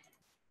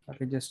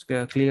 Okay, just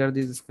clear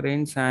these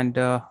screens, and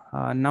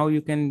now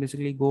you can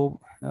basically go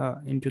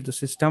into the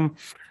system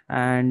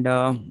and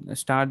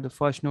start the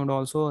first node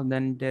also.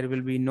 Then there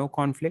will be no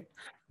conflict.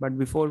 But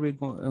before we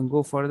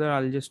go further,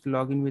 I'll just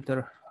log in with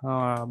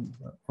our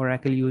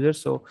Oracle user.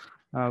 So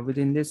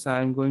within this,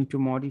 I'm going to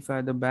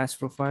modify the bash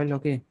profile.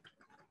 Okay.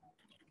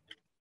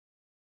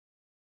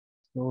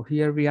 So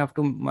here we have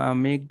to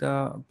make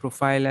the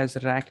profile as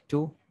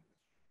RAC2.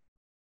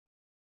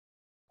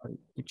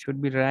 It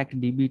should be RAC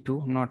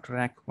DB2, not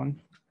RAC1.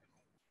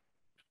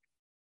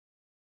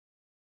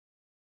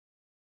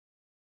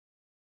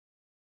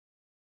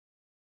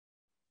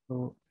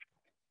 So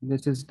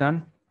this is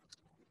done.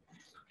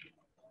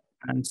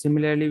 And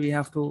similarly, we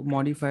have to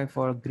modify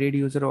for grade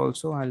user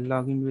also. I'll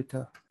log in with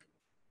a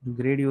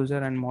grade user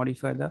and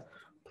modify the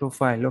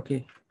profile.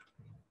 Okay.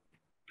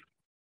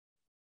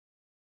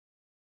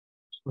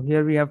 So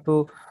here we have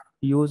to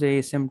use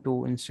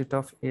ASM2 instead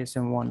of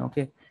ASM1.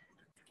 Okay.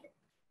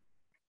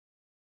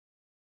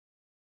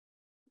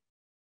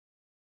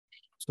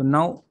 So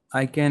now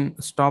I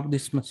can stop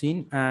this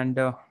machine, and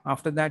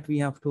after that we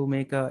have to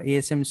make a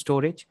ASM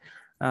storage,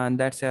 and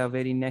that's a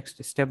very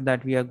next step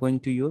that we are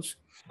going to use.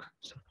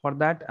 So for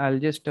that, I'll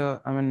just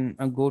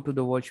go to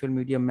the virtual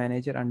media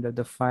manager under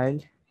the file.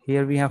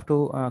 Here we have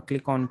to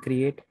click on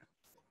create.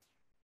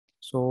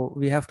 So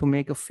we have to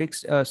make a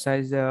fixed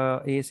size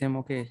ASM.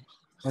 Okay,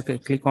 okay.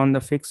 Click on the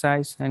fixed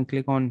size and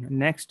click on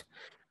next.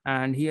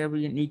 And here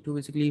we need to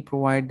basically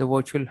provide the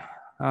virtual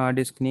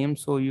disk name.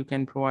 So you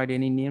can provide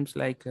any names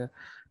like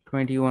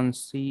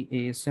 21C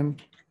ASM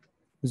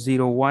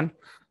 01.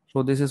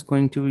 So this is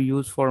going to be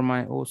used for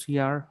my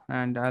OCR,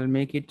 and I'll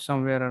make it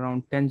somewhere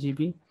around 10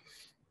 GB.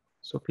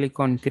 So click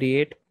on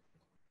create.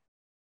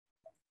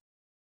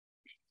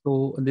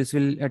 So this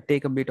will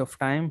take a bit of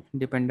time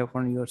depend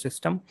upon your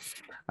system,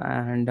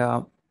 and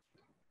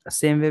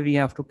same way we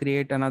have to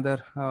create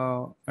another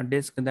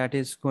disk that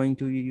is going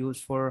to be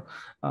used for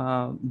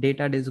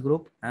data disk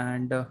group,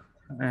 and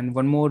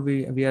one more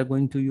we are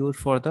going to use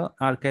for the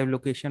archive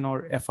location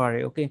or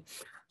FRA. Okay,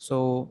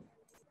 so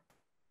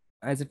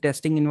as a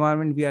testing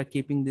environment, we are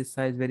keeping this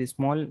size very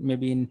small.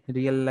 Maybe in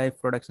real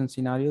life production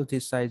scenarios,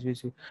 this size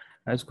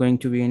is going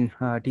to be in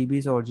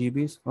TBs or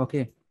GBs.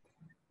 Okay.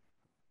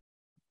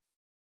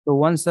 So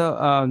once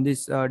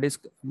this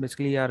disk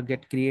basically are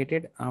get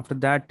created, after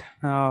that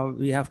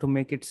we have to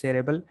make it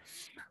shareable.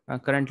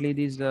 Currently,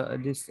 this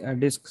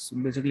disks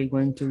basically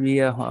going to be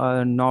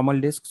a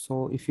normal disk.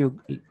 So if you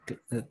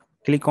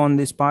click on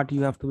this part,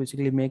 you have to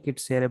basically make it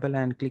shareable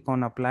and click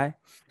on apply.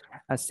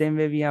 Same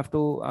way, we have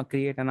to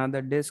create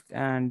another disk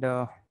and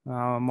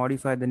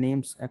modify the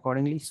names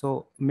accordingly.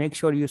 So make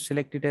sure you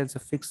select it as a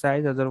fixed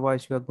size,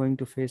 otherwise you are going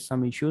to face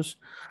some issues.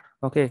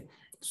 Okay,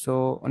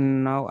 so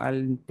now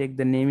I'll take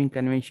the naming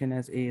convention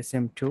as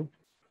ASM2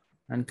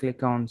 and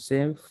click on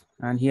save.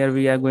 And here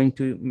we are going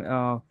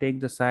to take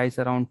the size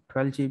around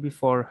 12 GB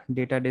for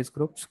data disk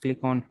groups. Click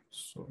on,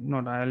 so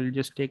not, I'll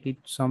just take it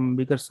some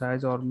bigger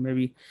size, or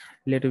maybe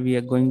later we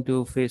are going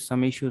to face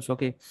some issues.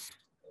 Okay.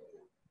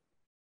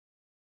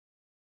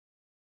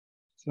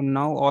 So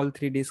now all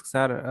three disks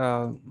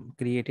are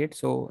created.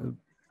 So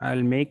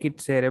I'll make it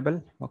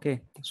shareable.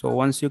 Okay. So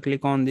once you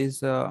click on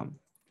this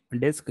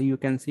disk, you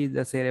can see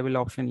the shareable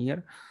option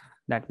here.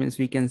 That means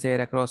we can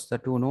share across the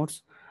two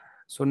nodes.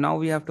 So now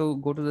we have to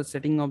go to the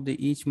setting of the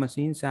each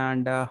machines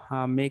and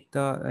make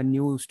the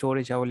new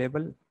storage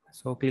available.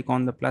 So click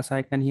on the plus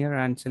icon here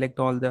and select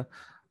all the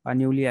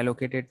newly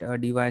allocated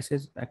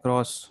devices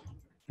across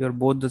your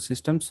both the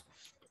systems.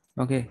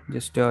 Okay,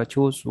 just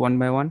choose one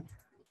by one.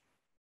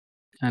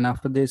 And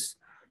after this,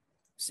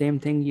 same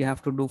thing you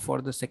have to do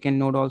for the second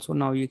node also.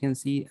 Now you can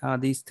see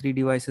these three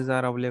devices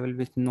are available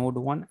with node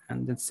 1,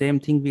 and the same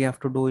thing we have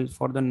to do is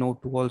for the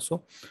node 2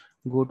 also.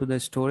 Go to the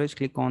storage,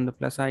 click on the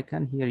plus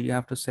icon. Here you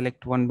have to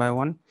select one by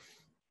one.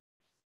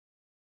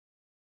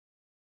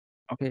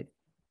 Okay,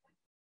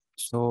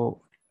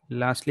 so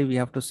lastly we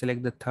have to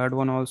select the third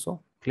one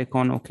also, click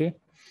on OK.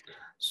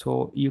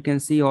 So you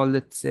can see all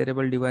the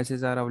serial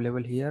devices are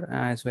available here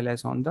as well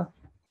as on the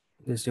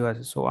this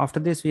devices. So after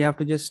this we have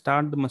to just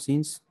start the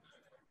machines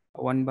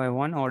one by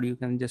one, or you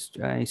can just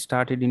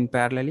start it in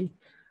parallelly.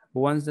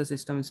 Once the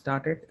system is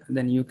started,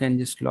 then you can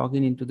just log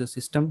in into the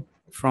system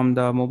from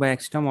the mobile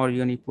XTEM or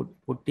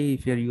putty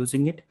if you're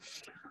using it.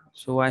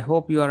 So I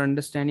hope you are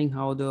understanding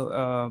how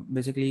the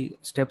basically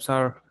steps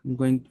are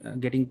going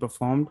getting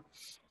performed,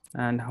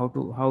 and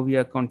how we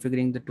are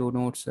configuring the two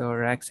nodes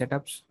rack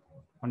setups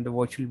on the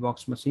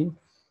VirtualBox machine.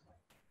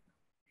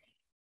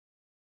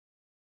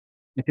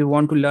 If you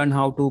want to learn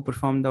how to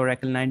perform the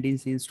Oracle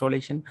 19c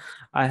installation,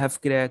 I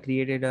have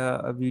created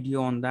a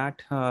video on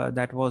that.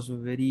 That was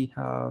very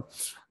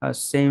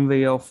same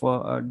way of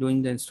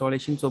doing the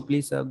installation. So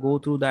please go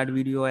through that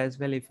video as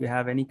well. If you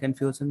have any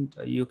confusion,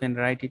 you can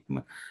write it,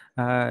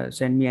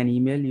 send me an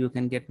email. You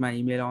can get my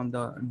email on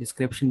the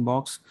description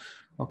box.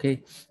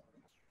 Okay.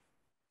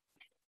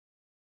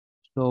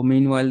 So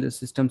meanwhile, the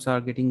systems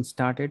are getting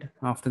started.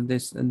 After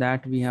this,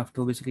 that we have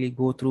to basically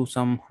go through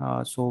some.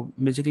 So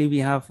basically, we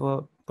have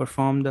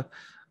performed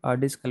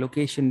disk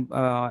allocation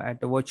at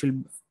the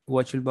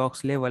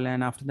VirtualBox level,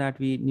 and after that,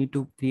 we need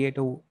to create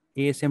a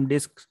ASM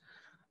disks.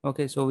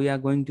 Okay, so we are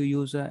going to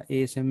use a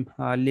ASM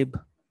lib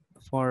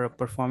for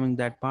performing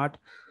that part,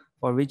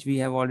 for which we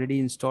have already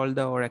installed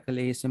the Oracle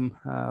ASM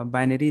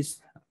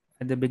binaries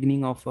at the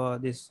beginning of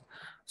this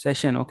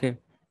session. Okay,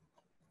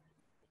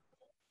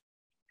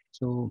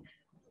 so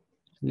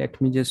let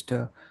me just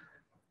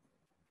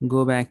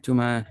go back to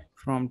my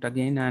prompt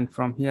again, and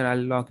from here I'll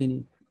log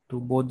in to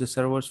both the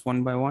servers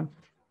one by one.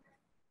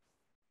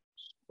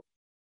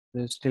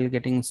 They're still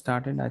getting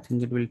started. I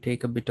think it will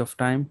take a bit of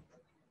time.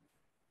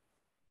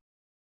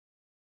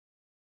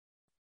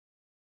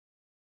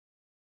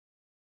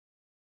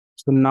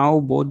 So now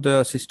both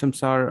the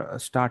systems are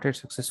started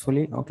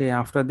successfully. Okay,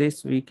 after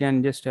this we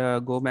can just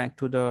go back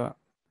to the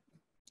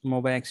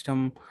mobile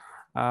XTEM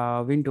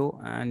window,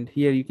 and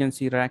here you can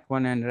see rack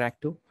 1 and rack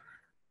 2.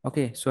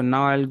 Okay, so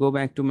now I'll go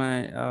back to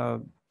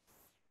my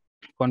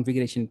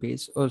configuration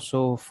page.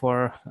 Also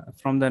for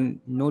from the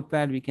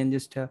notepad, we can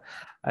just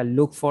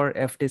look for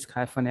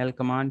fdisk-l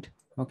command.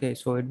 Okay,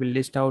 so it will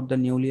list out the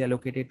newly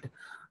allocated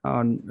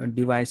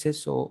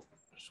devices. So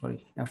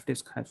sorry,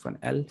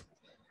 fdisk-l.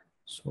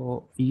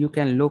 So you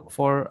can look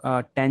for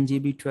 10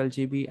 GB, 12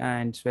 GB,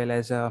 and as well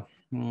as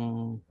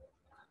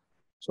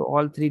so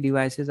all three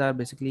devices are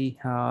basically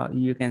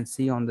you can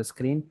see on the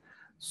screen.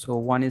 So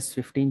one is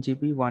 15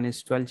 GB, one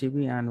is 12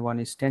 GB, and one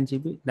is 10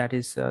 GB. That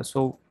is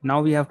so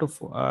now we have to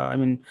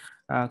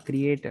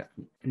create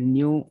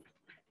new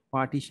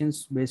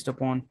partitions based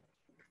upon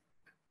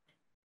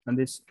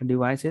this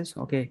devices.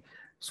 Okay,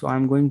 so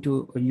I'm going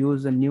to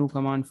use a new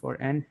command for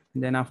n.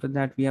 Then after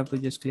that we have to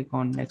just click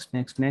on next,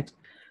 next, next.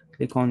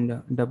 Click on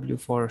the W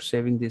for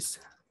saving these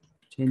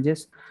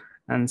changes,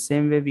 and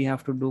same way we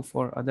have to do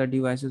for other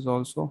devices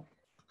also.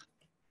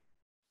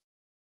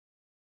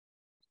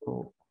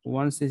 So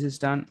once this is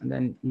done,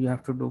 then you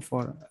have to do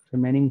for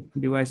remaining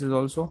devices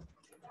also.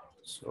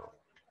 So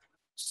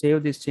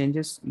save these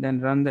changes,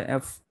 then run the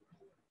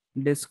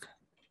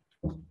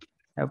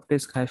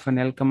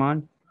fdisk-l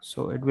command.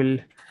 So it will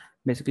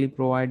basically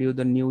provide you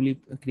the newly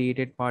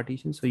created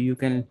partition. So you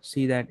can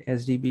see that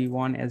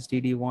SDB1,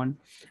 SDD1,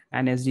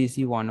 and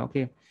SDC1.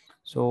 Okay.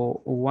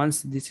 So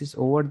once this is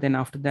over, then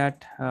after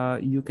that,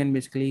 you can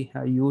basically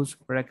use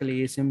Oracle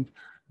ASM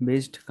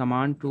based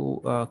command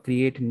to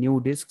create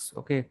new disks.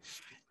 Okay.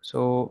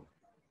 So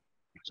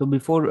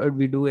before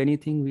we do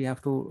anything, we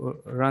have to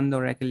run the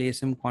Oracle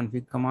ASM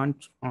config command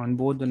on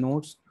both the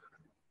nodes.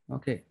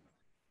 Okay,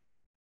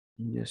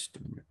 just a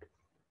minute.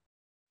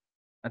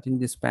 I think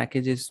this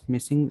package is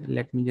missing.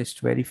 Let me just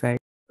verify.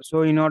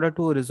 So in order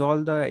to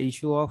resolve the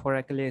issue of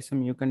Oracle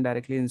ASM, you can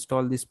directly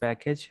install this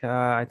package.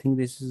 I think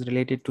this is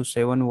related to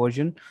 7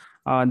 version.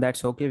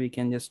 That's okay. We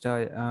can just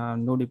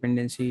no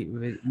dependency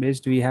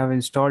based. We have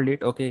installed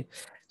it. Okay.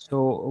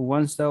 So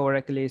once the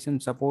Oracle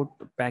ASM support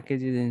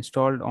package is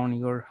installed on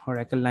your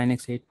Oracle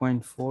Linux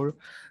 8.4,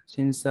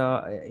 since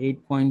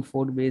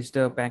 8.4 based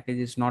package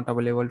is not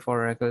available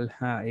for Oracle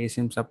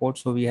ASM support,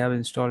 so we have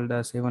installed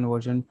the 7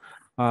 version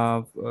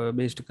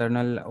based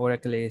kernel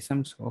Oracle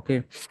ASMs.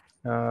 Okay.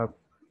 Uh,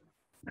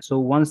 so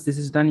once this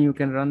is done, you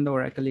can run the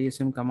Oracle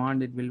ASM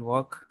command. It will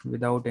work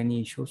without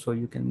any issue. So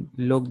you can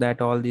look that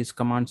all these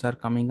commands are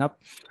coming up.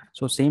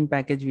 So same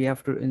package we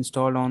have to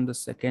install on the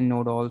second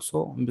node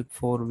also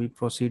before we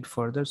proceed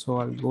further. So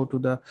I'll go to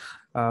the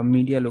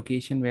media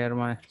location where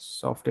my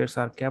softwares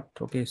are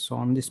kept. Okay, so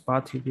on this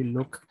path, if you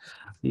look,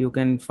 you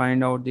can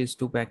find out these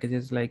two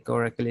packages like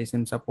Oracle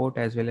ASM support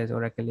as well as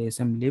Oracle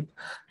ASM lib.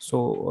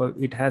 So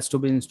it has to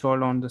be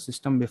installed on the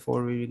system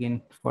before we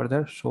begin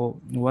further. So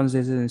once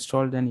this is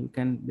installed, then you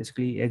can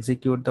basically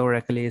execute the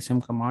Oracle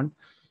ASM command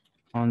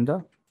on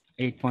the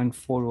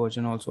 8.4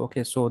 version also.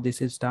 Okay, so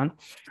this is done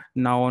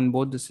now on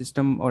both the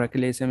system.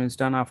 Oracle ASM is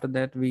done. After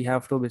that, we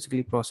have to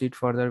basically proceed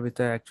further with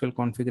the actual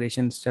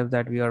configuration step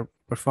that we are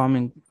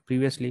performing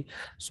previously.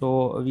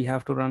 So we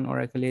have to run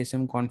Oracle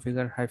ASM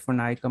configure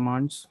 -i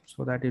commands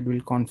so that it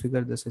will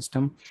configure the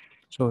system.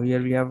 So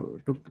here we have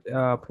to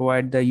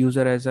provide the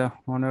user as a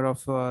owner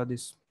of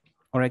this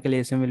Oracle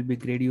ASM will be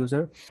grade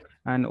user,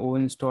 and O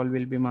install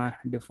will be my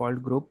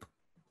default group.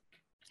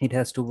 It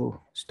has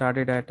to start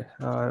it at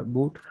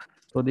boot.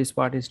 So this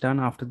part is done.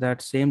 After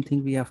that, same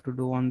thing we have to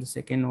do on the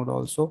second node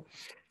also.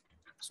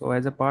 So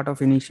as a part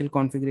of initial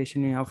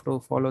configuration, you have to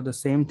follow the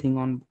same thing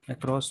on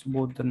across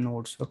both the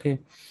nodes. Okay,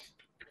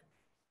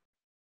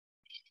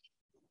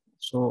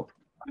 so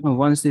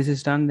once this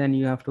is done, then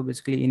you have to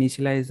basically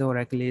initialize the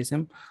Oracle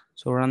ASM.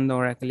 So run the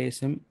Oracle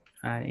ASM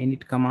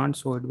init command,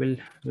 so it will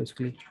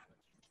basically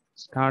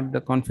start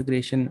the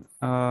configuration.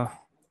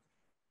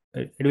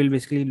 It will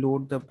basically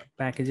load the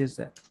packages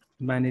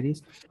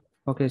binaries.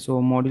 Okay,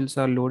 so modules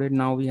are loaded.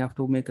 Now we have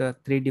to make a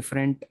three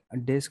different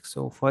disks.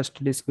 So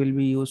first disk will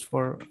be used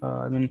for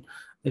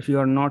if you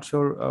are not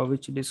sure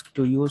which disk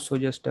to use, so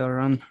just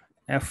run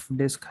f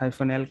disk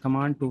 -l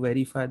command to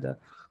verify the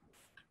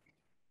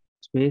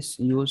space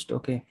used.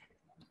 Okay,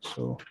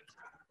 so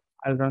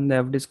I'll run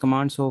the fdisk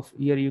command. So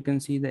here you can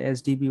see the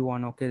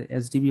sdb1. Okay,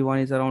 sdb1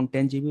 is around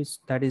 10 GB.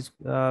 That is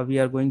we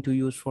are going to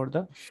use for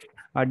the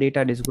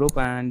data disk group,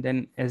 and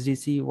then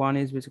sdc1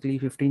 is basically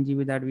 15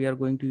 GB that we are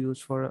going to use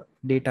for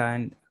data,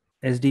 and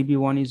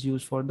sdb1 is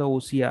used for the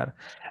OCR,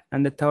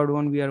 and the third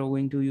one we are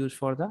going to use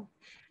for the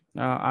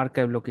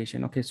archive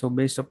location. Okay, so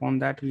based upon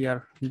that, we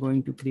are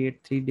going to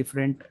create three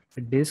different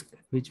disks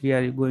which we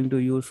are going to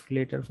use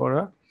later for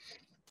a.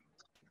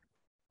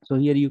 So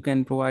here you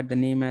can provide the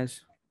name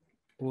as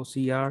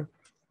OCR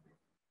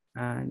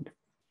and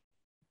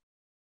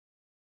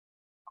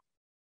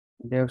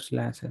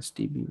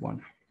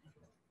dev/sdb1.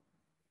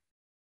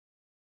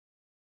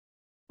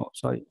 Oh,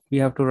 sorry, we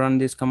have to run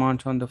these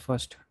commands on the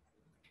first.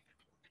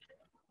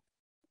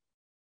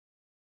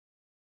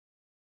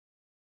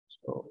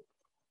 So,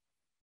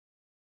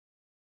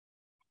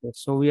 yes,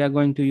 so we are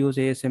going to use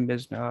ASM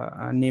based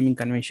naming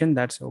convention.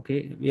 That's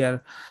okay.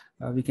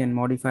 We can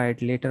modify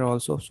it later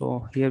also.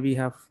 So here we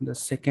have the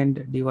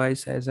second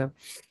device as a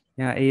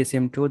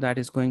ASM2 that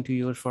is going to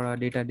use for our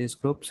data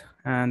disk groups,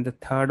 and the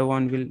third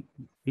one will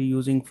be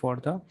using for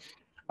the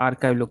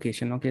archive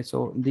location. Okay,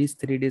 so these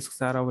three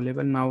disks are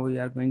available. Now we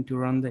are going to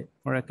run the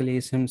Oracle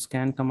ASM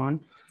scan command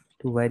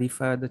to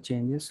verify the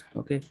changes.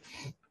 Okay,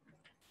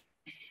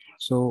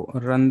 so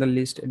run the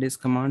list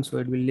disk command, so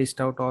it will list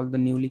out all the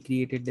newly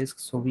created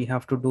disks. So we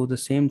have to do the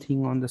same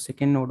thing on the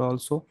second node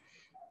also.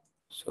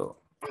 So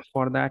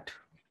for that,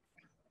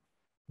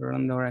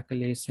 run the Oracle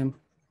ASM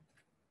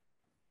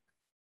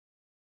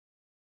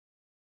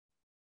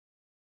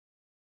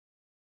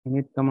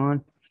init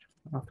command.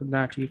 After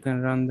that, you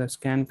can run the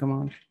scan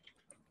command.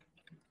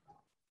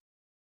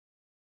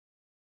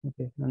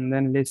 Okay, and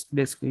then list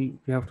disk, you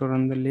have to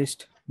run the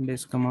list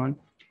disk command.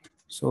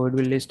 So it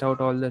will list out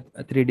all the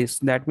three disks.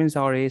 That means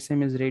our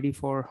ASM is ready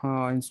for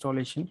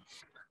installation.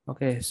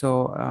 Okay,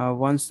 so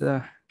once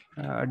the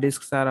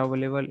disks are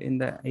available in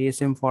the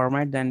ASM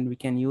format, then we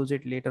can use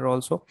it later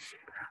also.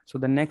 So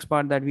the next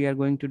part that we are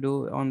going to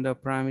do on the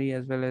primary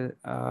as well as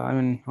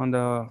on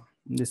the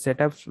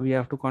setups, we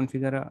have to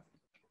configure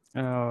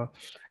a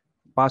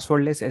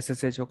passwordless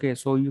SSH. Okay,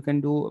 so you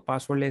can do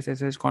passwordless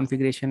SSH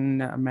configuration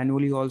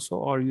manually also,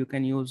 or you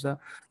can use a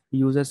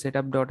user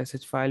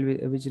setup.sh file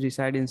which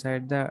reside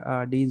inside the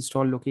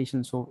deinstall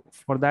location. So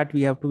for that,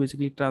 we have to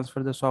basically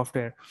transfer the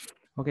software.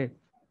 Okay,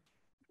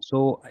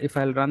 so if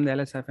I'll run the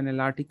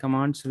ls-lrt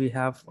commands, we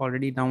have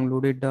already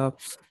downloaded the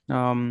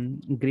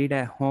grid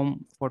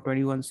home for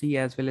 21C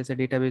as well as a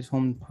database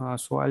home.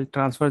 So I'll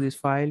transfer this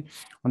file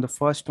on the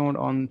first node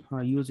on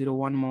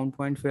U01 mount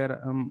point,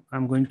 where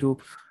I'm going to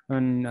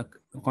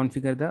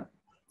configure the.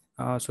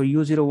 So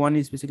U01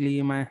 is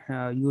basically my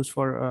use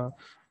for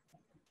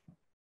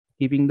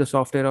keeping the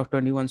software of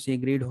 21C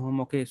grid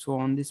home. Okay, so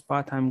on this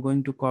path, I'm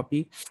going to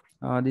copy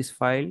this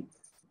file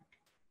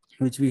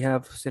which we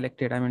have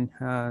selected,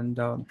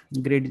 the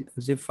grid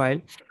zip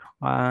file.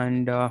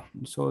 And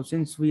so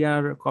since we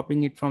are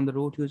copying it from the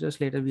root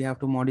users, later we have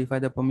to modify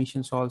the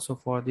permissions also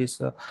for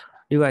these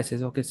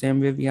devices. Okay,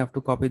 same way we have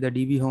to copy the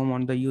db home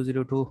on the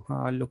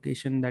U02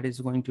 location, that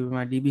is going to be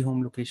my db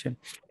home location.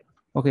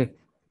 Okay,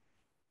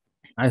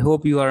 I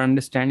hope you are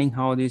understanding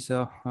how these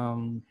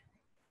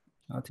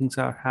things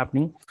are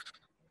happening.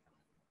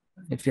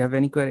 If you have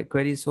any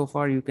queries so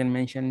far, you can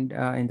mention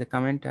in the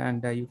comment,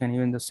 and you can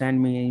even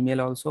send me an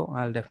email also.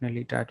 I'll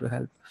definitely try to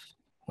help.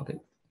 Okay.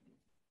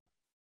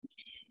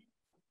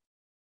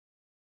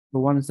 So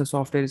once the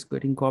software is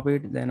getting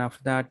copied, then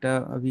after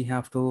that we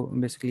have to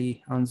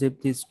basically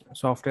unzip this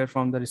software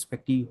from the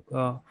respective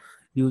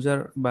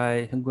user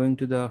by going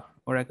to the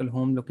Oracle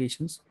home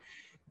locations.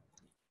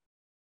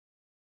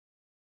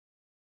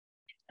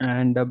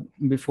 And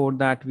before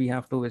that, we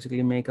have to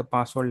basically make a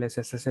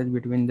passwordless SSH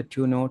between the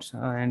two nodes,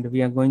 and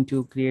we are going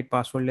to create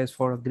passwordless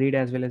for Grid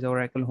as well as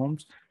Oracle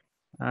homes.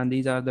 And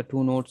these are the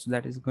two nodes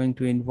that is going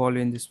to involve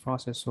in this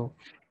process. So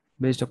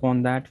based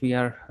upon that, we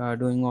are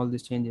doing all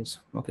these changes.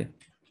 Okay.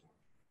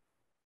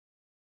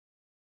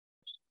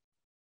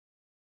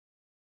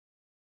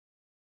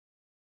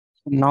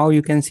 Now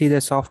you can see the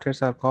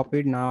softwares are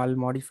copied. Now I'll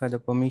modify the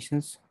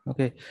permissions.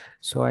 Okay,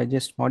 so I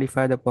just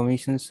modify the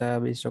permissions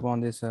based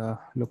upon this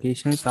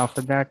locations.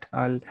 After that,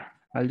 I'll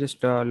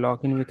just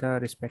log in with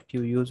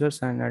respective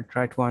users, and I'll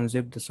try to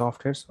unzip the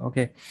softwares.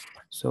 Okay,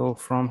 so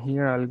from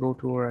here I'll go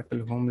to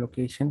Oracle home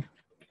location.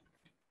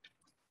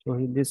 So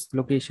in this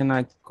location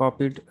I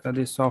copied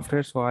this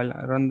software, so I'll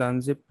run the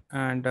unzip.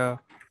 And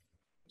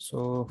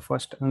so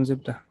first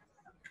unzip the,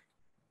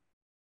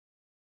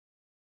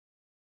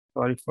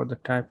 sorry for the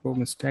typo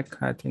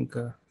mistake, I think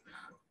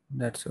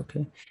that's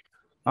okay.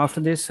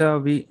 After this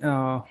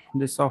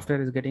this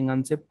software is getting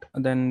unzipped,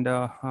 then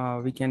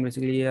we can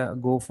basically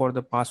go for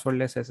the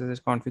passwordless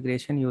SSH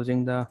configuration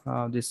using the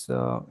this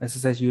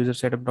SSH user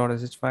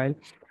setup.sh file.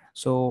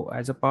 So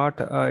as a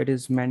part, it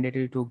is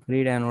mandatory to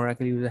Grid and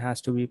Oracle user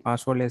has to be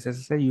passwordless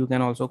SSH. You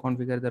can also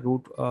configure the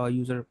root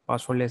user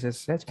passwordless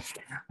SSH.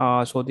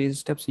 So these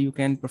steps you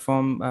can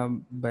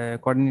perform by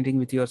coordinating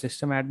with your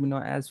system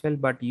admin as well,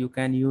 but you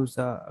can use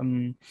a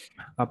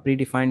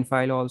predefined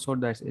file also,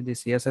 that's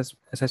this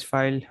CSS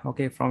file,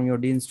 okay, from your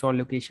deinstall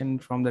location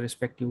from the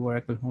respective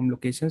Oracle home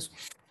locations.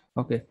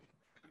 Okay,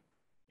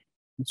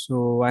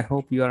 so I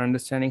hope you are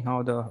understanding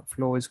how the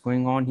flow is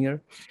going on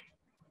here.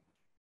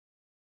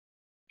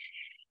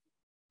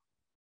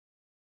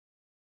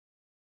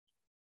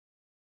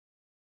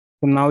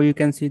 So now you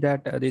can see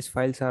that these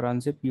files are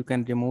unzipped. You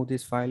can remove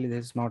this file.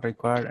 This is not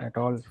required at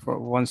all for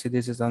once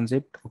this is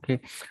unzipped. Okay.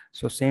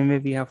 So same way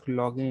we have to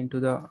log in into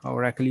the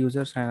Oracle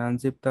users and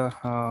unzip the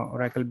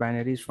Oracle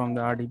binaries from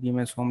the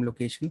RDBMS home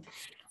location.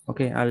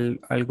 Okay,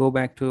 I'll go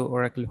back to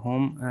Oracle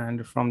home,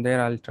 and from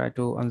there I'll try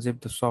to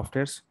unzip the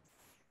softwares.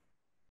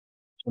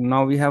 So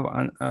now we have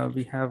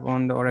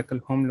on the Oracle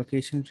home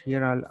location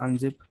here. I'll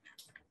unzip.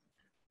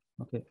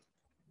 Okay,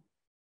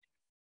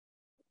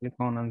 click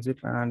on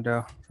unzip and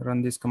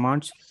run these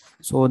commands.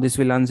 So this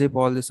will unzip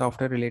all the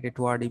software related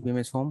to our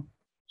DBMS home.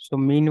 So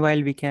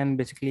meanwhile, we can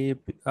basically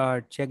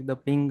check the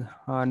ping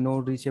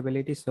node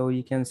reachability. So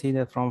you can see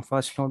that from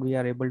first node, we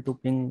are able to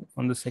ping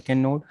on the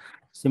second node.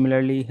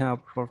 Similarly,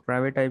 for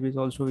private IPs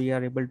also, we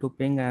are able to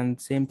ping, and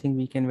same thing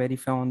we can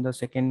verify on the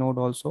second node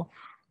also.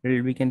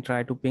 We can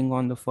try to ping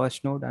on the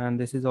first node, and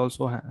this is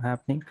also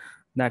happening.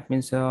 That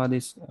means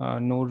this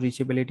node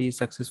reachability is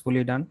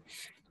successfully done.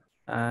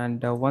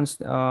 And once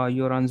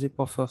your unzip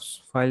of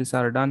files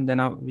are done,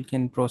 then we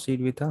can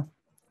proceed with a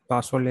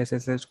passwordless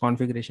SSH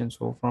configuration.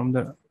 So from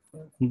the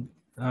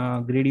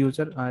Grid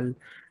user, I'll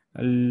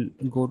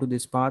go to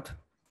this path.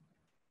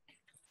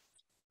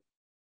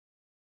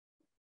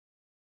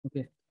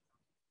 Okay,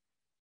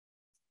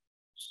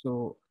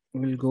 so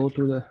we'll go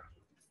to the,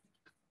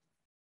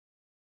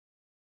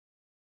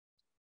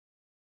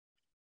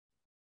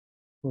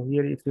 so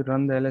here if you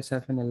run the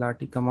LSF and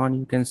LRT command,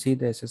 you can see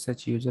the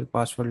SSH user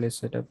passwordless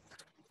setup.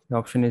 The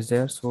option is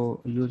there. So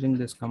using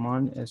this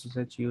command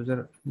SSH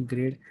user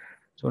Grid,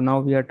 so now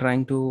we are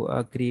trying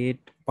to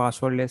create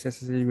passwordless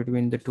SSH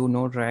between the two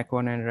nodes RAC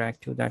 1 and RAC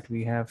 2 that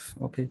we have.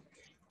 Okay,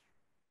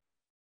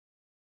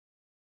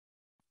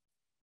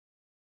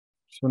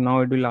 so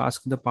now it will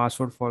ask the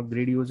password for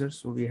Grid users,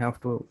 so we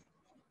have to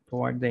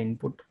provide the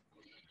input.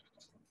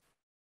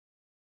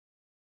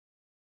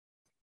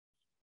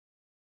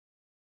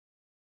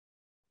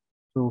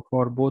 So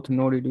for both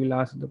node, it will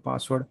ask the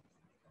password.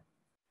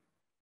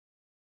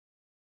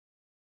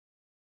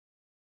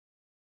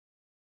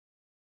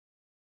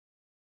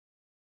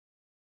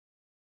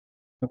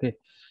 Okay,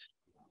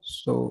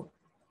 so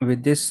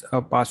with this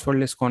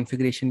passwordless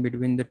configuration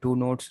between the two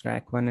nodes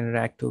RAC 1 and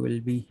RAC 2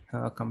 will be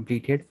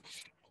completed,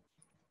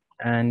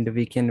 and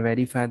we can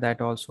verify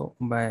that also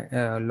by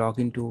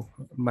logging to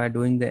by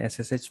doing the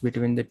SSH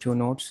between the two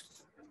nodes.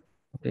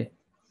 Okay,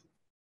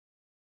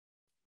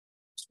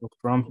 so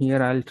from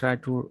here I'll try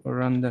to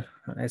run the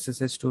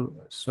SSH to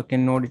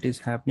second node. It is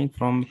happening.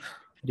 From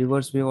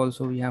reverse way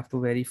also we have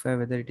to verify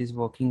whether it is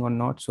working or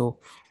not. So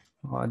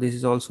this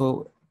is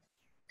also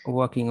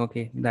working.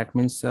 Okay, that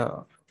means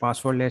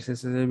passwordless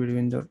SSH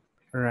between the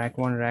RAC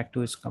 1 RAC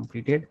 2 is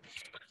completed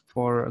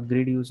for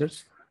Grid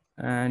users.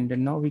 And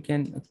now we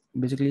can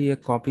basically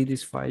copy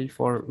this file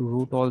for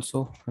root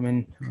also. I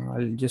mean,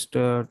 I'll just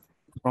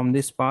from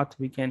this path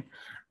we can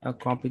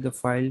copy the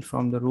file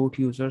from the root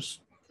users.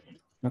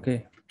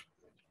 Okay,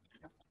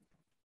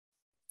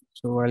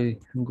 so I'll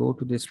go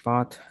to this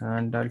path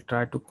and I'll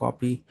try to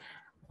copy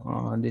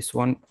this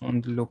one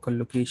on the local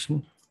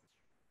location,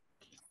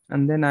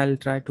 and then I'll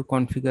try to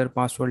configure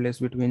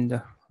passwordless between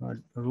the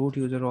root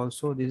user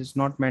also. This is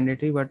not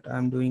mandatory, but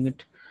I'm doing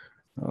it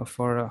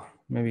for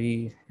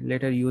maybe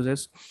later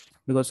users,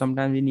 because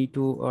sometimes we need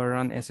to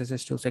run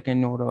SSH to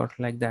second node or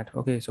like that.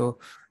 Okay, so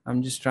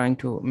I'm just trying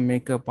to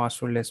make a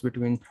passwordless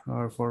between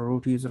for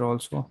root user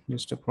also,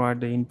 just to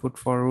provide the input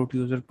for root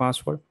user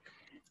password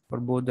for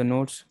both the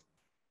nodes.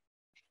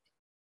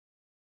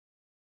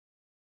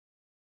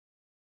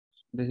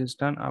 This is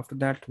done. After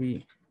that,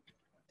 we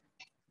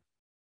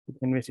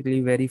can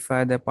basically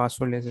verify the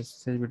passwordless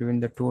SSH between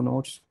the two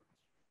nodes.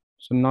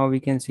 So now we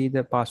can see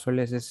the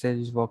passwordless SSH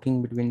is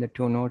working between the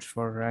two nodes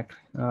for RAC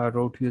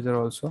root user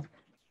also.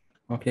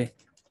 Okay,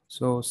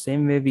 so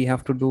same way we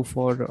have to do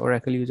for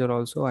Oracle user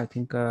also. I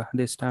think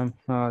this time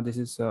this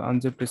is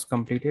unzipped is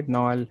completed.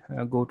 Now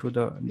I'll go to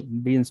the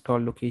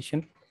deinstall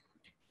location.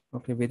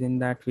 Okay, within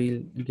that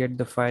we'll get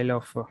the file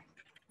of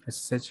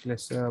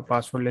SSH-less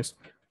passwordless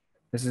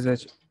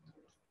SSH.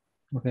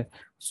 Okay,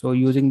 so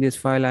using this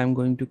file, I'm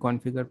going to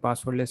configure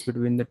passwordless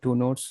between the two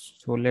nodes.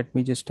 So let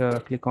me just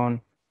click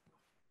on,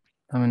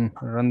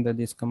 run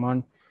this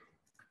command.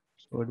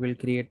 So it will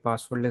create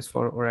passwordless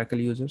for Oracle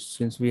users,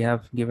 since we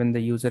have given the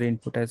user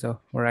input as a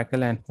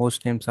Oracle and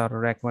host names are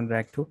RAC1,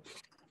 RAC2.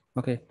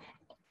 Okay.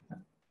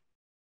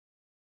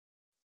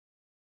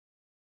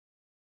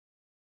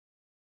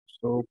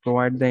 So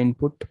provide the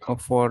input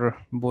for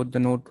both the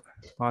node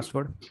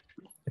password.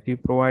 If you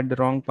provide the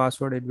wrong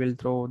password, it will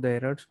throw the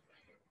errors.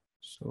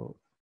 So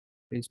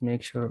please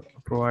make sure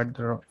provide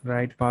the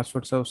right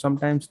password. So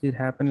sometimes it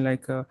happen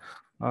like you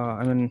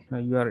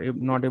are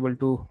not able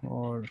to,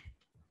 or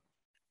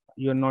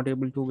you're not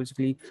able to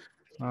basically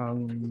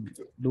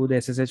do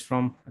the SSH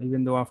from,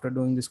 even though after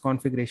doing this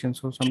configuration.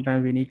 So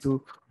sometimes we need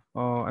to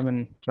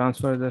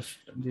transfer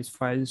these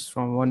files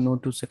from one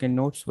node to second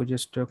node. So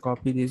just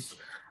copy these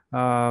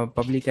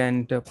public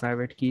and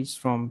private keys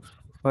from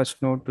first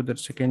node to the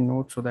second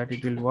node so that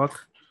it will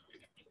work.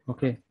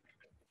 Okay,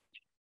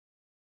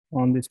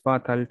 on this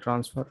path I'll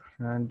transfer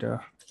and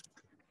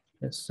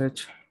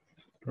SSH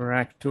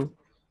RAC2.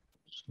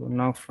 So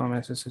now from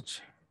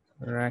SSH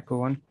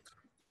RAC1,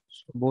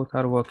 so both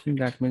are working.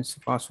 That means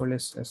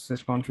passwordless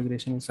SSH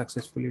configuration is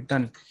successfully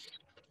done.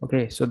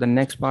 Okay, so the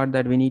next part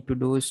that we need to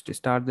do is to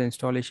start the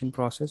installation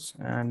process,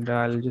 and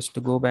I'll just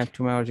go back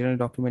to my original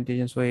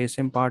documentation. So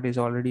ASM part is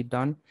already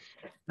done,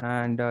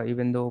 and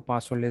even though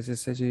passwordless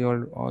SSH is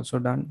also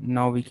done,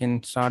 now we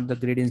can start the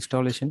grid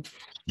installation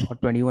for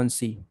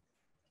 21C.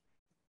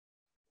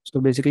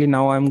 So basically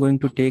now I'm going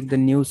to take the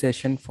new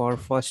session for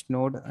first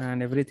node,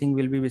 and everything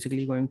will be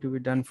basically going to be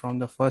done from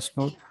the first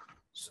node.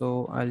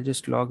 So I'll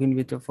just log in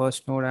with the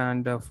first node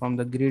and from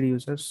the grid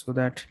users, so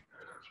that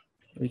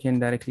we can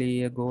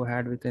directly go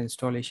ahead with the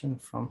installation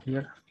from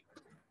here.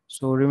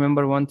 So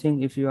remember one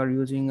thing, if you are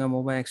using a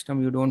mobile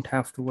XTERM, you don't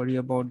have to worry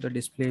about the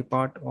display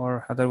part,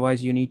 or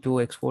otherwise you need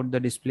to export the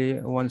display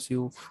once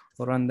you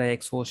run the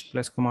xhost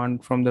plus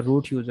command from the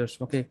root users.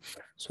 Okay,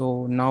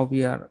 so now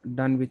we are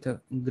done with the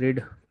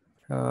grid.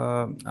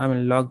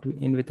 Logged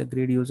in with the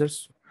grid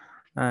users,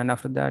 and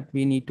after that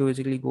we need to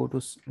basically go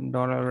to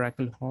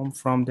 $Oracle home.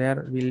 From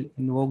there we'll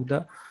invoke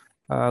the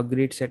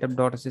grid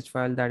setup.sh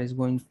file that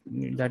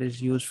is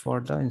used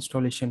for the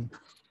installation.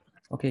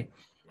 Okay,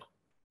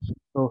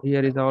 so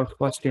here is our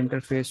first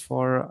interface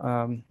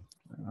for,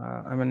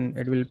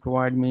 it will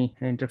provide me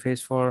an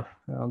interface for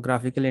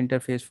graphical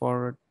interface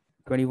for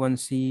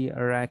 21C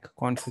RAC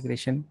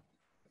configuration,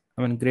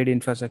 grid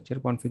infrastructure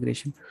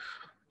configuration.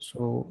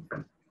 So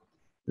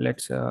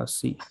let's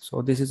see.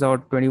 So this is our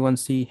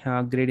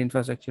 21C grid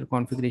infrastructure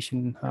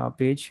configuration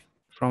page,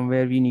 from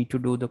where we need to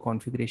do the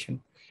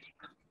configuration.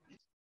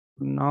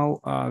 Now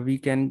we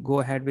can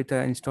go ahead with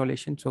the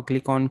installation. So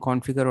click on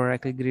configure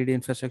Oracle grid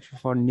infrastructure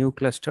for new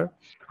cluster.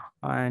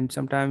 And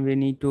sometimes we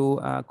need to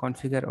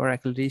configure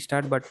Oracle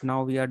restart, but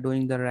now we are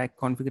doing the RAC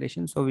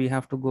configuration, so we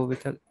have to go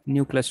with a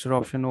new cluster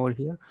option over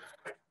here.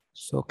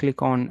 So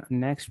click on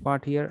next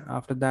part here.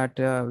 After that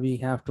we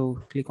have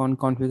to click on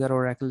configure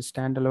Oracle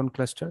standalone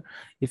cluster.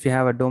 If you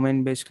have a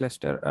domain based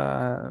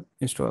cluster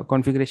install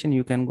configuration,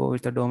 you can go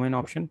with the domain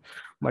option,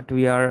 but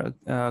we are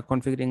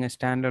configuring a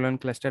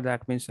standalone cluster.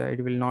 That means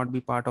it will not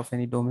be part of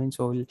any domain.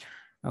 So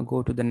we'll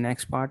go to the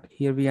next part.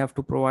 Here we have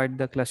to provide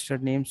the cluster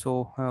name.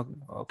 So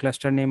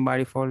cluster name by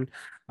default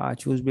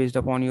choose based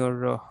upon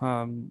your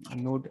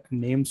node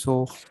name.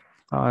 So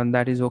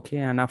that is okay.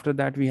 And after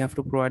that we have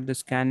to provide the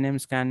scan name.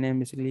 Scan name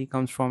basically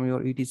comes from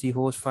your etc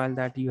host file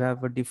that you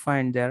have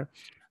defined there.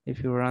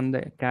 If you run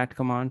the cat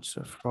commands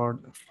for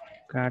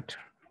cat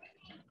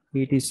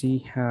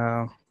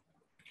etc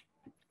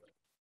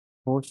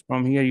host,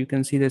 from here you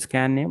can see the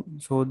scan name.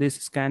 So this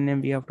scan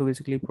name we have to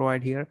basically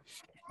provide here.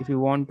 If you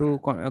want to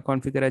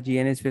configure a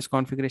GNS based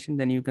configuration,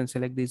 then you can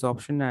select this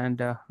option, and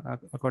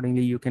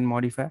accordingly you can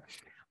modify.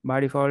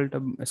 By default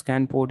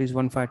scan port is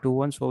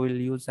 1521, so we'll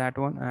use that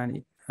one.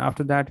 And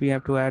after that we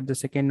have to add the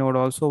second node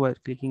also by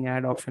clicking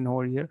add option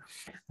over here,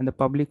 and the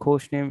public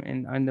host name.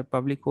 And the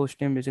public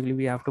host name, basically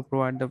we have to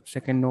provide the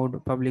second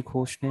node public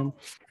host name,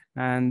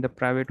 and the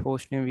private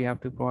host name we have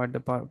to provide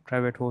the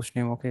private host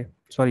name. Okay,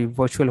 sorry,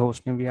 virtual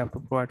host name we have to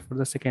provide for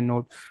the second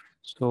node.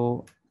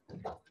 So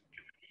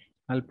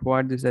I'll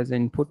provide this as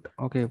input.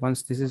 Okay,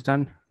 once this is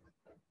done,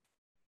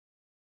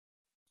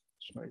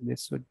 sorry,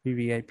 this would be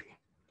VIP.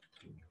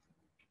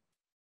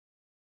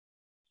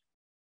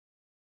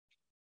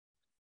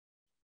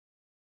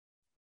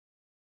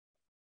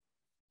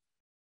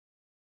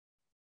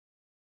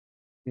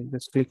 Okay,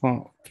 just click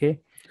on OK.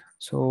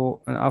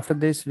 So after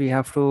this, we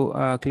have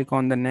to click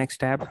on the next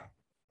tab.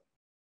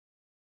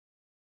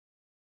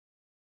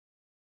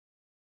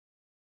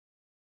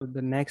 So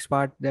the next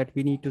part that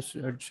we need to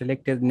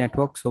select is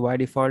network. So by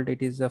default,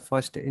 it is the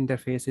first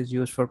interface is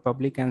used for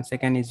public and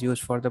second is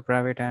used for the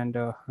private and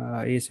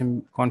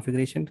ASM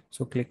configuration.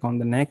 So click on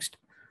the next.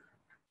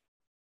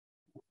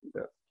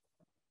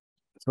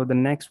 So the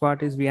next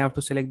part is we have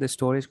to select the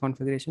storage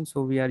configuration.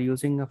 So we are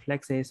using a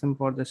Flex ASM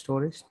for the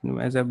storage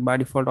as a by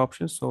default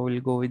option. So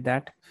we'll go with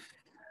that.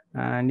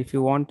 And if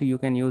you want to, you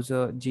can use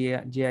a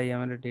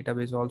GIML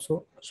database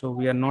also. So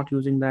we are not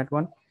using that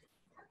one.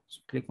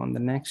 So click on the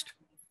next.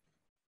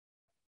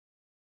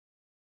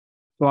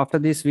 So after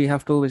this, we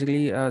have to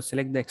basically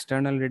select the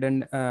external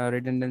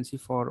redundancy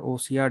for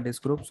OCR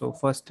disk group. So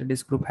first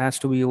disk group has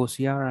to be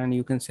OCR, and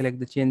you can select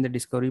the change the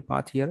discovery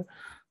path here.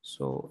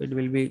 So it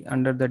will be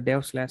under the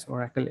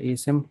dev/Oracle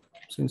ASM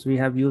since we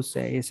have used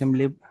ASM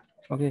lib.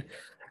 Okay.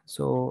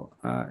 So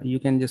you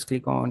can just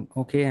click on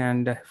OK,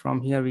 and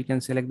from here we can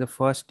select the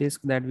first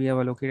disk that we have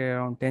allocated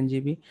around 10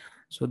 GB.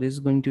 So this is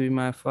going to be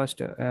my first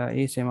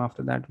ASM.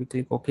 After that, we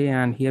click OK,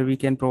 and here we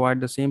can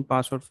provide the same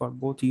password for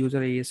both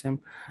user ASM,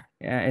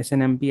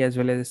 SNMP as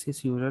well as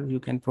sys user. You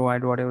can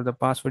provide whatever the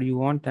password you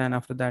want, and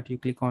after that, you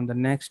click on the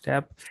next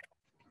tab.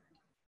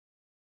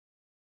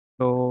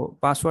 So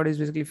password is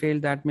basically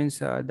failed. That means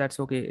that's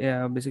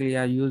okay. Basically,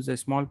 I use a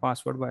small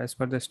password, but as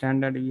per the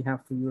standard, we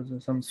have to use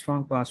some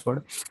strong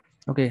password.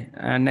 Okay,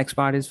 and next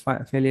part is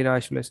failure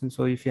isolation.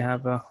 So if you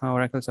have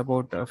Oracle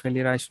support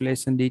failure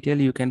isolation detail,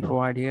 you can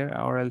provide here,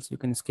 or else you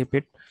can skip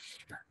it.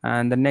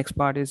 And the next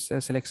part is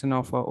a selection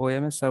of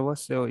OMS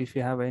servers. So if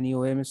you have any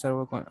OMS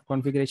server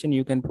configuration,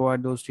 you can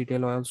provide those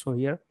detail also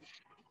here.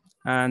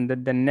 And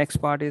the next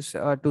part is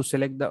to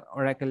select the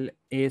Oracle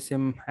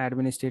ASM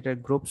administrator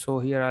group. So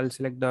here I'll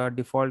select the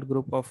default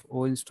group of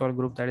O install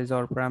group, that is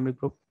our primary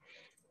group.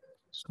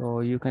 So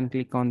you can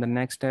click on the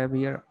next tab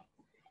here.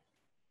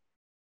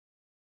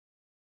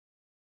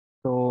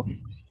 So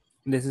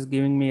this is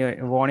giving me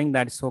a warning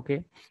that it's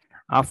okay.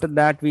 After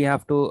that, we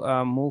have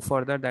to move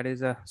further. That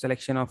is a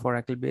selection of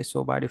Oracle base.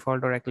 So by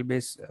default, Oracle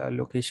base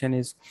location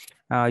is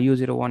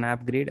U01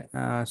 app grid,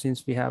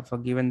 since we have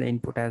given the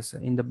input as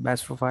in the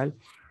base profile.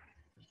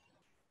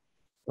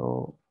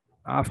 So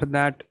after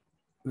that,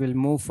 we'll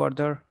move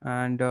further,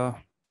 and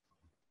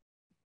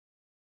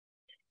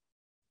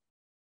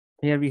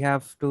here we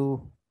have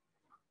to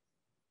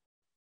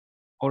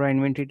our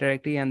inventory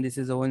directory, and this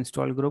is our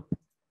install group.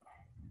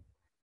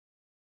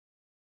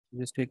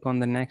 Just click on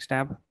the next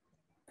tab.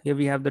 Here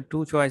we have the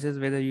two choices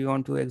whether you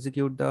want to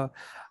execute the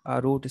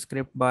root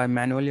script by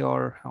manually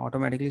or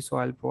automatically. So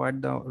I'll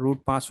provide the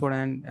root password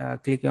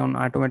and click on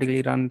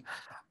automatically run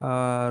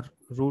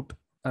root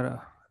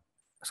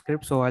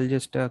script. So I'll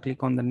just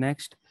click on the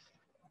next.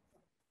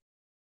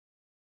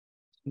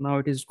 Now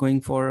it is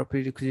going for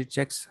prerequisite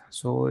checks.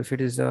 So if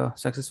it is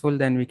successful,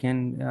 then we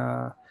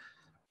can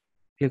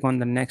click on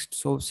the next.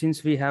 So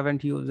since we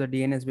haven't used the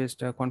DNS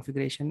based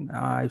configuration,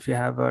 if you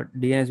have a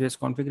DNS based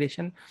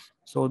configuration,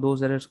 so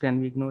those errors can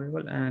be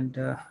ignorable, and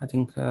I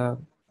think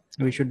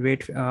we should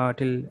wait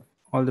till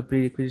all the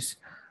prerequisites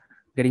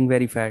getting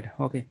verified.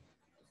 Okay.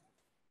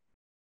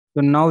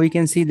 So now we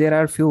can see there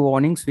are few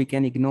warnings. We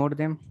can ignore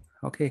them.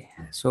 Okay.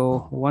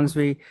 So once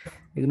we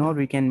ignore,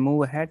 we can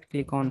move ahead.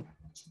 Click on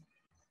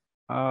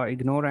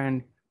ignore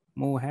and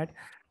move ahead.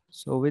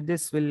 So with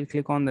this, we'll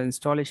click on the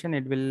installation.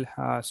 It will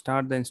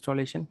start the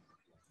installation.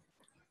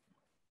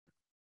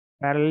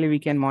 Parallelly, we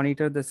can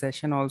monitor the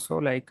session also,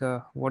 like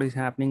what is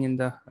happening in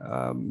the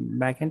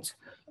backends.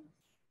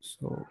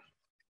 So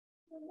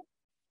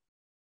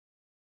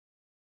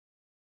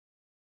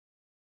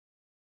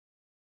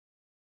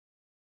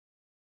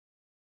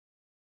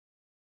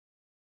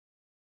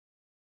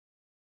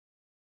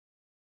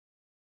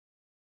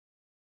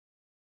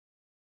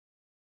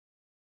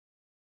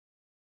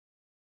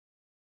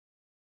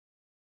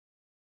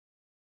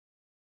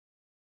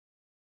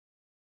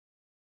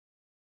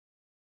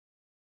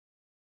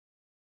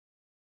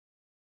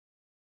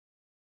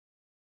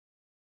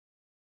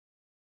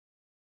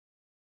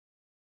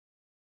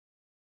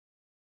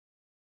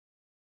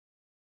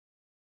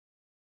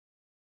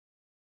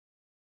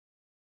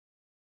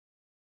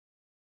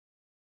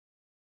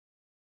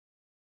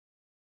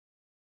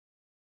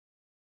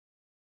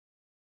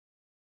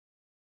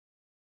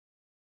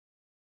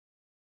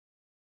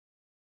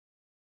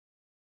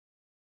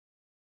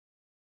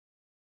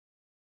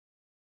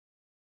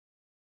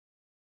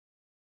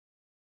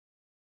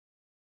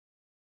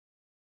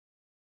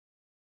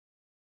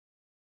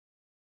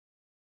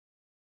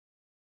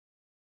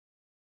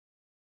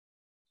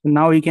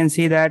now we can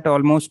see that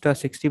almost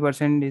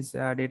 60% is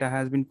data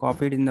has been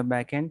copied in the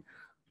backend.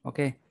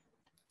 Okay.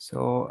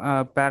 So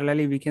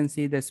parallelly, we can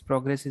see this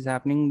progress is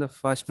happening. The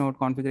first node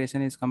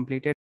configuration is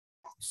completed.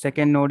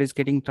 Second node is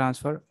getting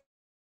transferred.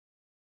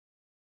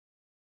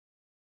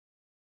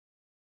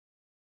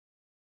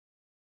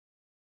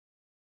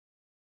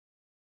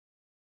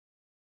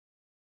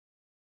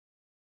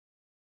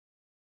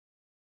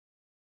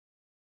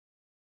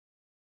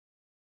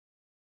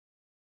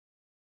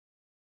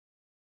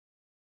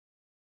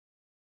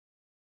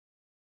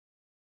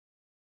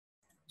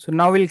 So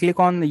now we'll click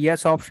on the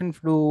yes option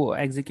to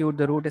execute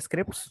the root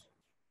scripts.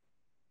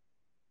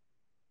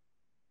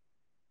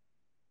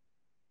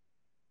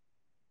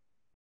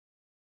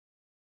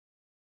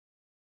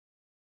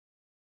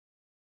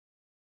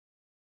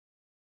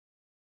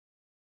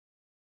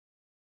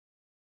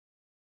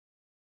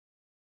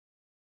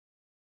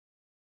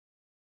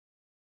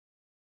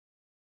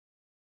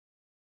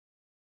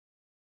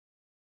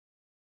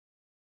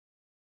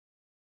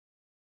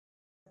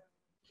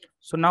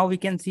 So now we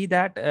can see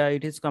that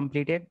it is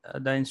completed.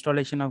 The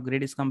installation of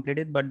grid is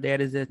completed, but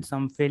there is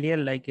some failure,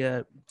 like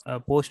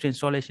post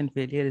installation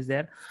failure is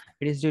there.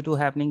 It is due to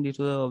happening due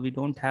to we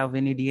don't have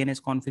any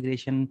DNS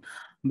configuration.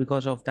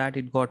 Because of that,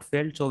 it got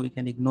failed. So we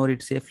can ignore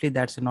it safely.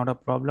 That's not a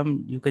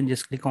problem. You can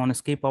just click on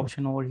escape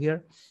option over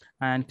here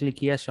and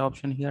click yes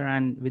option here.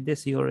 And with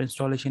this, your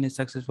installation is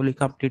successfully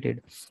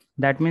completed.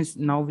 That means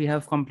now we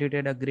have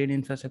completed a grid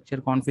infrastructure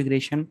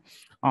configuration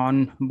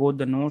on both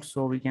the nodes.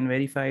 So we can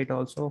verify it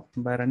also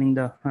by running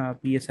the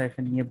ps-ef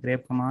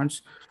grep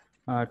commands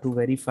to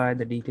verify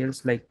the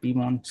details like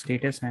pmon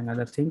status and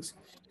other things.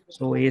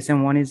 So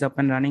asm1 is up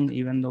and running,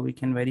 even though we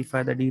can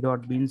verify the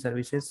d.bean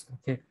services.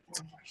 Okay,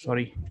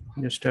 sorry,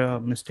 just a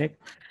mistake.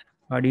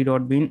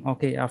 D.bean.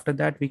 Okay, after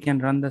that we can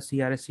run the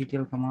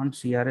crsctl command,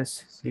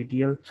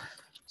 crsctl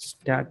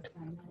stat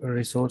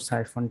resource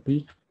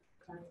 -t.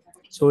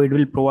 So it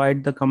will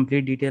provide the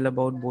complete detail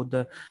about both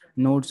the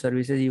node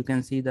services. You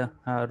can see the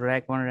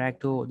rack 1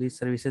 rack 2, these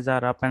services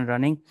are up and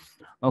running.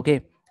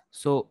 Okay,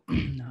 so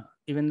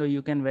even though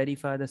you can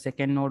verify the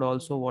second node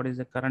also, what is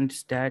the current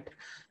stat.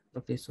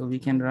 Okay, so we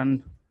can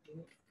run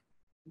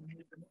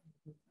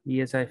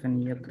es-ef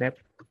grep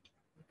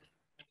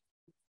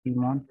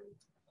pmon.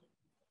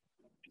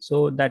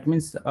 So that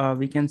means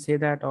we can say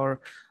that our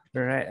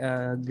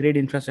grid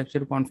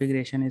infrastructure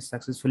configuration is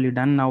successfully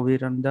done. Now we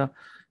run the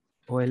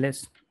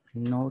OLS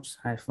nodes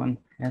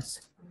 -s.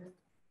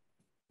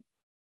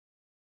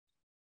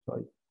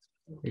 Sorry,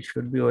 it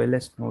should be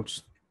OLS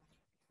nodes.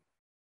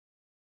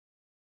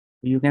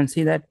 You can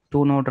see that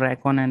two node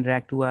rack 1 and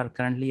rack 2 are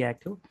currently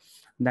active.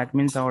 That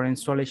means our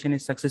installation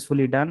is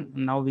successfully done.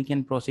 Now we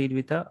can proceed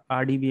with the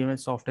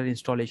RDBMS software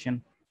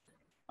installation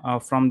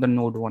from the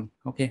node 1.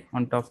 Okay,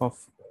 on top of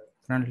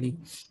currently.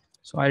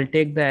 So I'll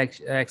take the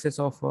access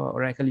of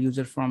Oracle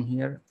user from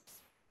here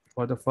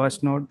for the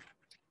first node.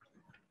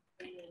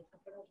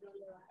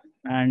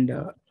 And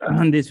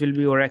this will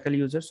be Oracle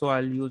user. So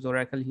I'll use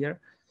Oracle here.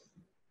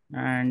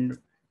 And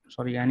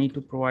sorry, I need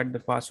to provide the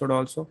password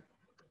also.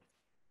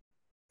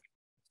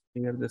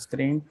 Clear the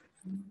screen.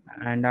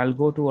 And I'll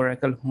go to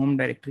Oracle home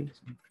directory,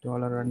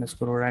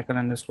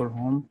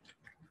 $_Oracle_home.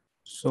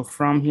 So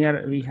from here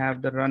we have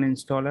the run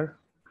installer.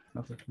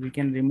 Okay, we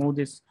can remove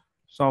this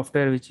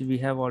software which we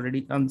have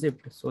already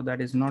unzipped, so that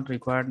is not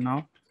required now.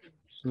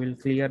 So we'll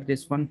clear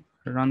this one,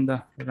 run the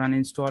run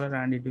installer,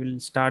 and it will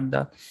start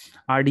the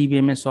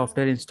RDBMS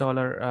software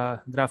installer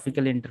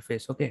graphical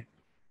interface. Okay.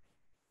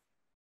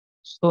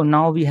 So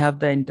now we have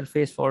the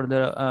interface for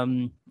the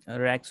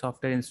RAC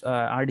software,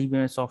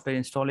 RDBMS software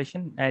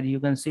installation, and you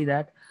can see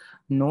that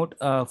note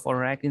for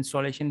RAC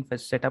installation for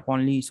setup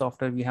only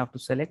software we have to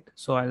select.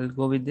 So I'll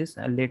go with this.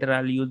 Later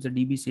I'll use the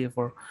DBCA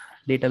for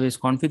database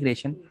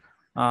configuration.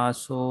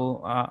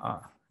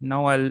 Now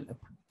I'll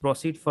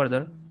proceed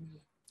further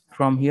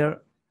from here.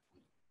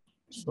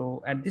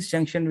 So at this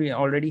junction, we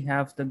already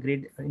have the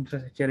grid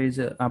infrastructure is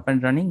up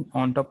and running.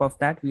 On top of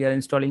that, we are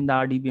installing the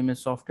RDBMS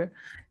software.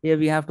 Here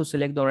we have to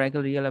select the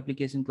Oracle Real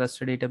Application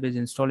Cluster Database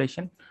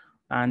installation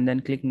and then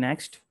click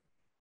next.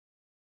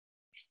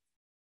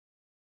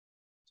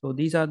 So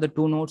these are the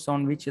two nodes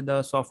on which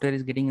the software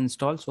is getting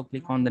installed. So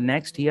click on the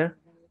next here.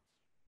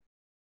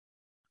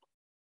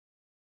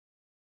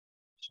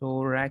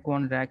 So rack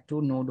 1, rack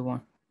 2, node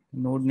 1,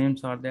 node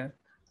names are there.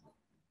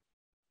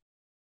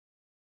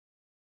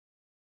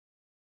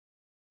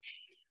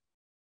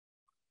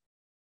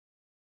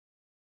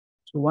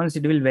 So once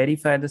it will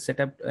verify the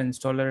setup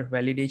installer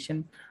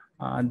validation,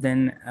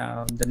 then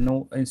the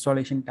no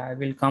installation tab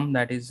will come.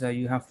 That is,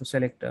 you have to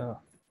select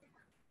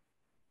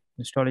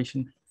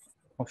installation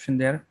option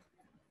there.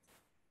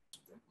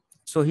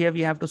 So here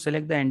we have to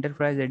select the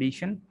enterprise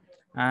edition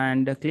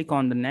and click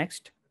on the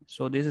next.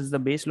 So this is the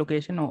base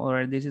location,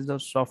 or this is the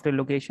software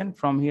location.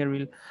 From here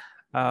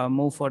we'll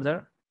move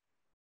further.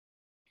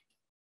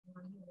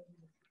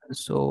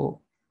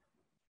 So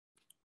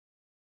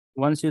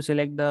once you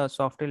select the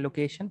software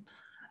location,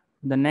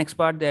 the next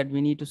part that we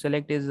need to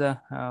select is the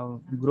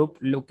group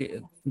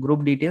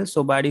details.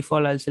 So by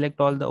default, I'll select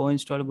all the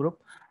OInstall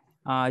group.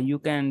 You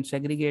can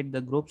segregate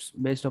the groups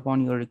based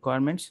upon your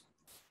requirements.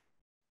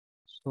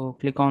 So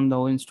click on the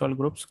install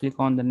groups, click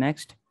on the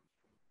next.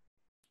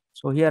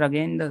 So here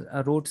again,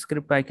 the root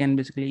script I can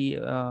basically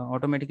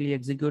automatically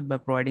execute by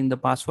providing the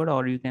password,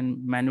 or you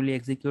can manually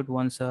execute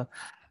once a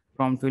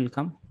prompt will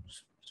come.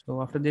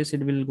 So after this,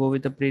 it will go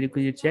with the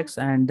prerequisite checks,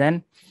 and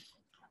then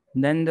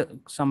the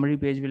summary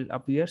page will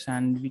appears,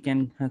 and we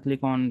can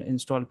click on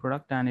install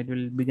product, and it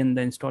will begin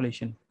the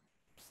installation.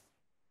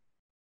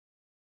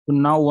 So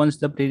now once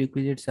the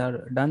prerequisites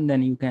are done,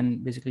 then you can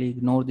basically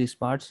ignore these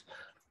parts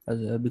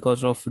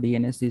because of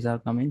DNS these are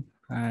coming,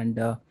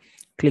 and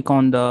click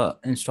on the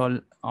install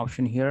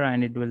option here,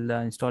 and it will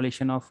the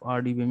installation of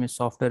RDBMS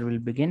software will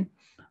begin.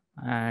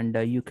 And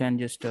you can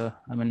just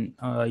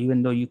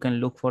even though you can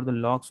look for the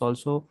logs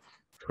also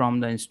from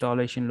the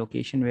installation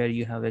location where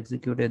you have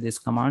executed these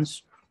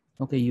commands.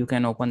 Okay, you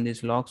can open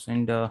these logs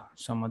in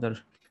some other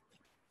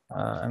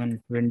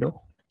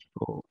window.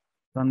 So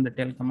run the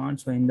tell command.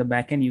 So in the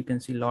backend, you can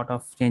see a lot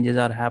of changes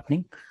are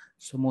happening.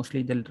 So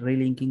mostly the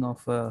relinking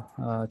of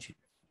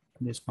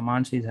these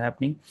commands is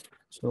happening.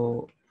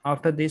 So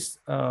after this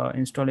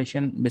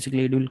installation,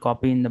 basically it will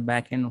copy in the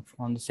backend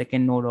on the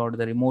second node or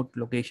the remote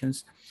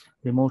locations,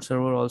 remote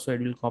server also,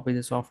 it will copy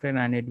the software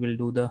and it will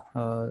do the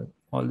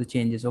all the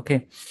changes.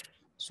 Okay.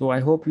 So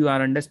I hope you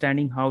are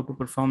understanding how to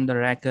perform the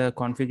RAC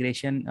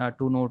configuration,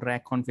 two-node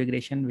RAC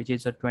configuration, which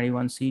is a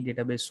 21C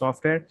database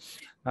software.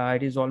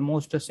 It is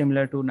almost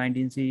similar to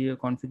 19C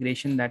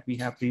configuration that we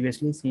have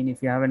previously seen.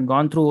 If you haven't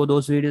gone through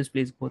those videos,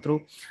 please go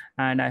through.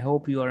 And I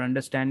hope you are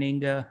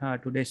understanding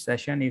today's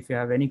session. If you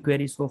have any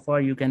queries so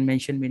far, you can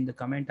mention me in the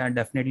comment and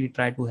definitely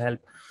try to help.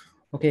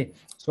 Okay,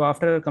 so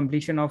after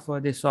completion of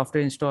this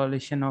software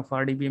installation of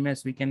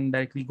RDBMS, we can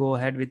directly go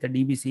ahead with the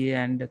DBCA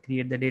and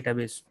create the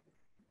database.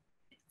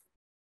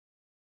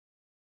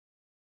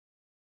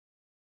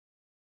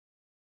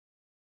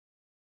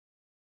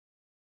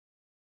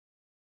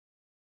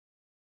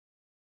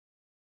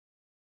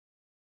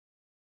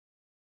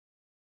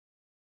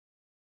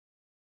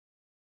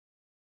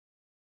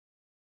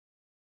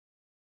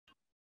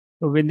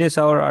 So with this,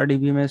 our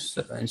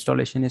RDBMS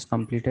installation is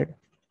completed.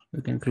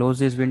 We can close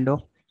this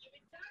window.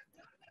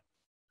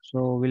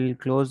 So we'll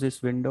close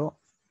this window.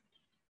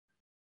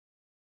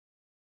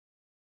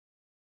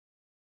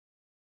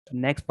 The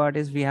next part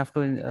is we have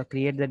to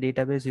create the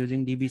database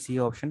using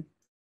DBC option.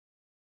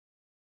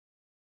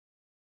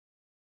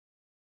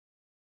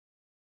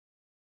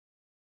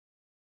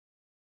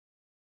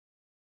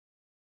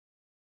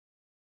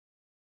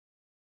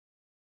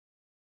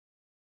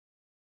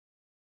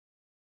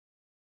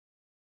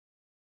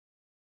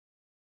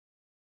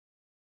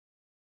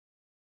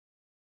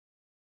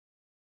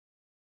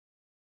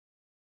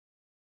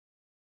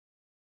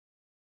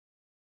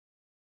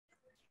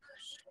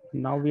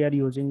 Now we are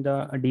using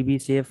the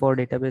DBCA for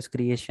database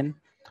creation.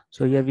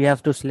 So here we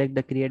have to select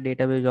the create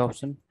database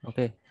option.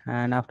 Okay,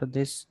 and after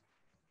this,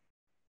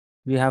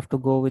 we have to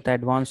go with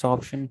advanced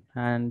option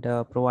and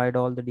provide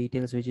all the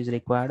details which is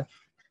required.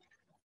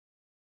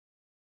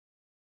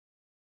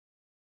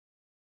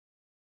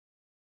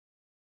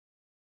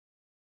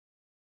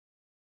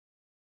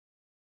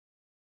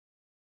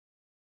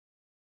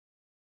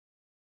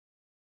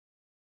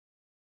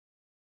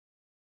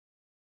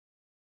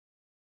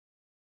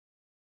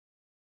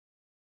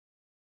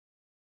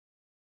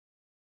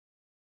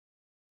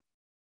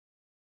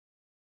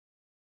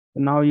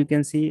 Now you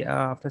can see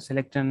after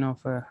selection of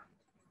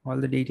all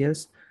the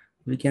details,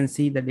 we can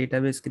see the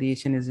database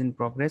creation is in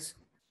progress.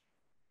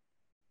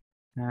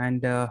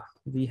 And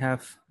we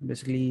have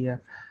basically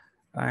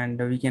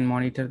and we can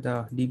monitor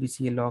the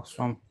DBCA logs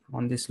from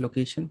on this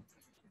location.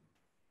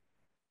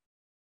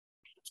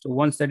 So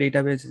once the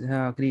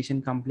database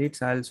creation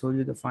completes, I'll show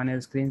you the final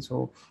screen.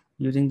 So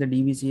using the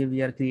DBCA,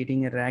 we are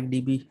creating a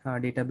RACDB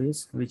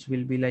database, which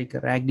will be like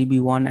a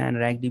RACDB1 and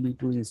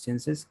RACDB2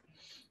 instances.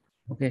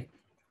 Okay.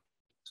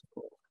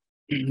 So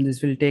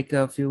this will take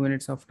a few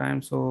minutes of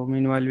time. So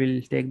meanwhile,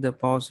 we'll take the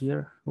pause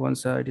here.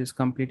 Once it is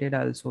completed,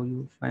 I'll show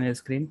you final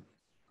screen.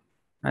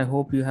 I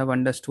hope you have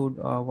understood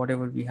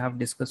whatever we have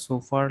discussed so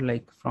far,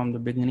 like from the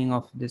beginning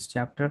of this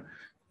chapter.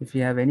 If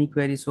you have any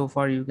queries so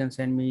far, you can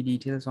send me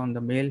details on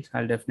the mail.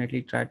 I'll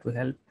definitely try to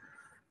help.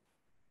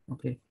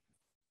 Okay.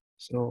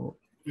 So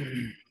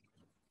this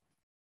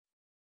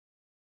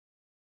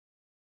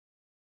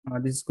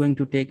is going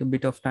to take a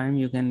bit of time.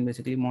 You can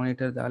basically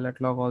monitor the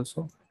alert log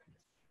also.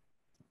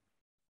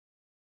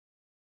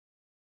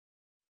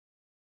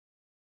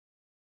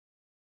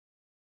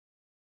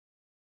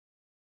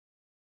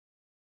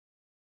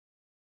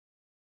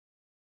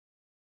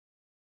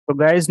 So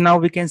guys, now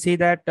we can see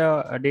that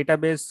a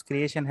database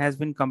creation has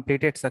been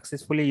completed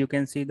successfully. You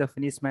can see the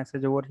finished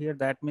message over here.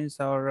 That means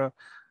our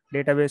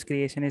database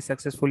creation is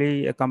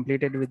successfully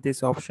completed with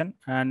this option.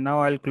 And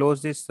now I'll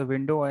close this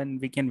window and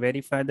we can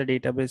verify the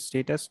database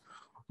status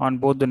on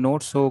both the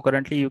nodes. So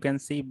currently you can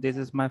see this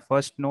is my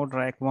first node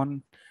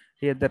RAC1.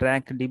 Here the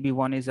RAC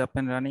DB1 is up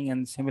and running,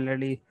 and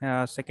similarly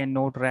second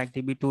node RAC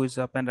DB2 is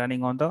up and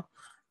running on the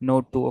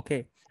node 2.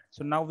 Okay.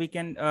 So now we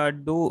can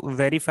do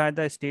verify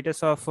the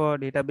status of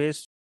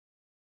database.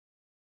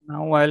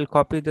 Now I'll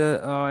copy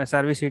the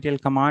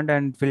servicetl command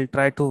and will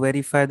try to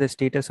verify the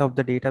status of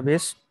the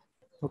database.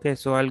 Okay,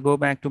 so I'll go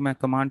back to my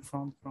command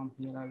from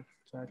here. I'll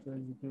try to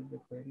execute the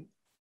query.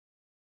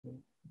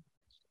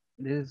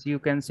 This, you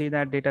can see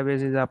that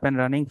database is up and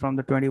running from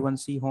the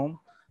 21C home.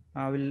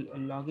 I will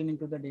log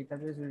into the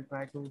database. We'll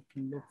try to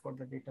look for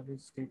the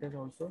database status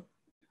also.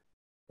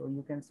 So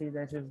you can see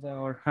that is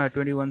our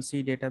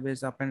 21C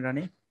database up and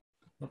running.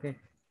 Okay.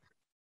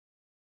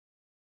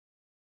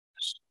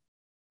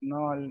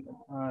 Now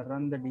I'll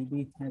run the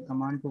db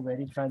command to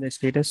verify the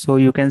status. So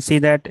you can see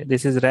that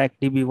this is rack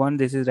db1,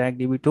 this is rack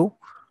db2.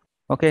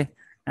 Okay,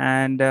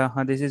 and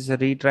this is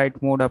read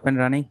write mode up and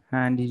running,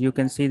 and you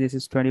can see this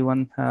is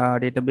 21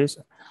 database.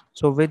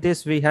 So with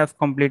this we have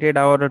completed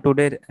our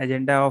today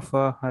agenda of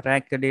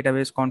rack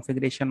database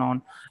configuration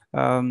on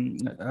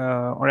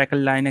Oracle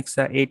Linux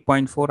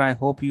 8.4. I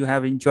hope you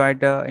have enjoyed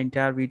the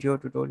entire video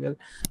tutorial.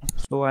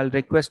 So I'll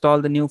request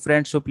all the new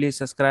friends to please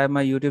subscribe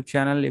my YouTube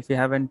channel if you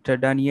haven't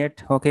done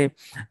yet. Okay,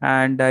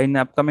 and in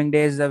upcoming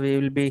days we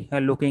will be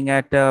looking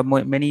at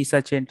many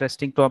such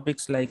interesting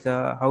topics like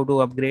how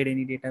to upgrade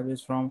any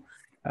database from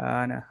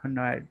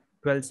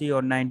 12C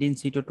or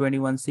 19C to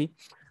 21C.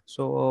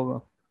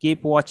 So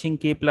keep watching,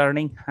 keep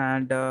learning,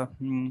 and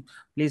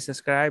please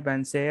subscribe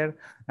and share.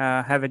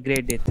 Have a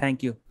great day.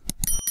 Thank you.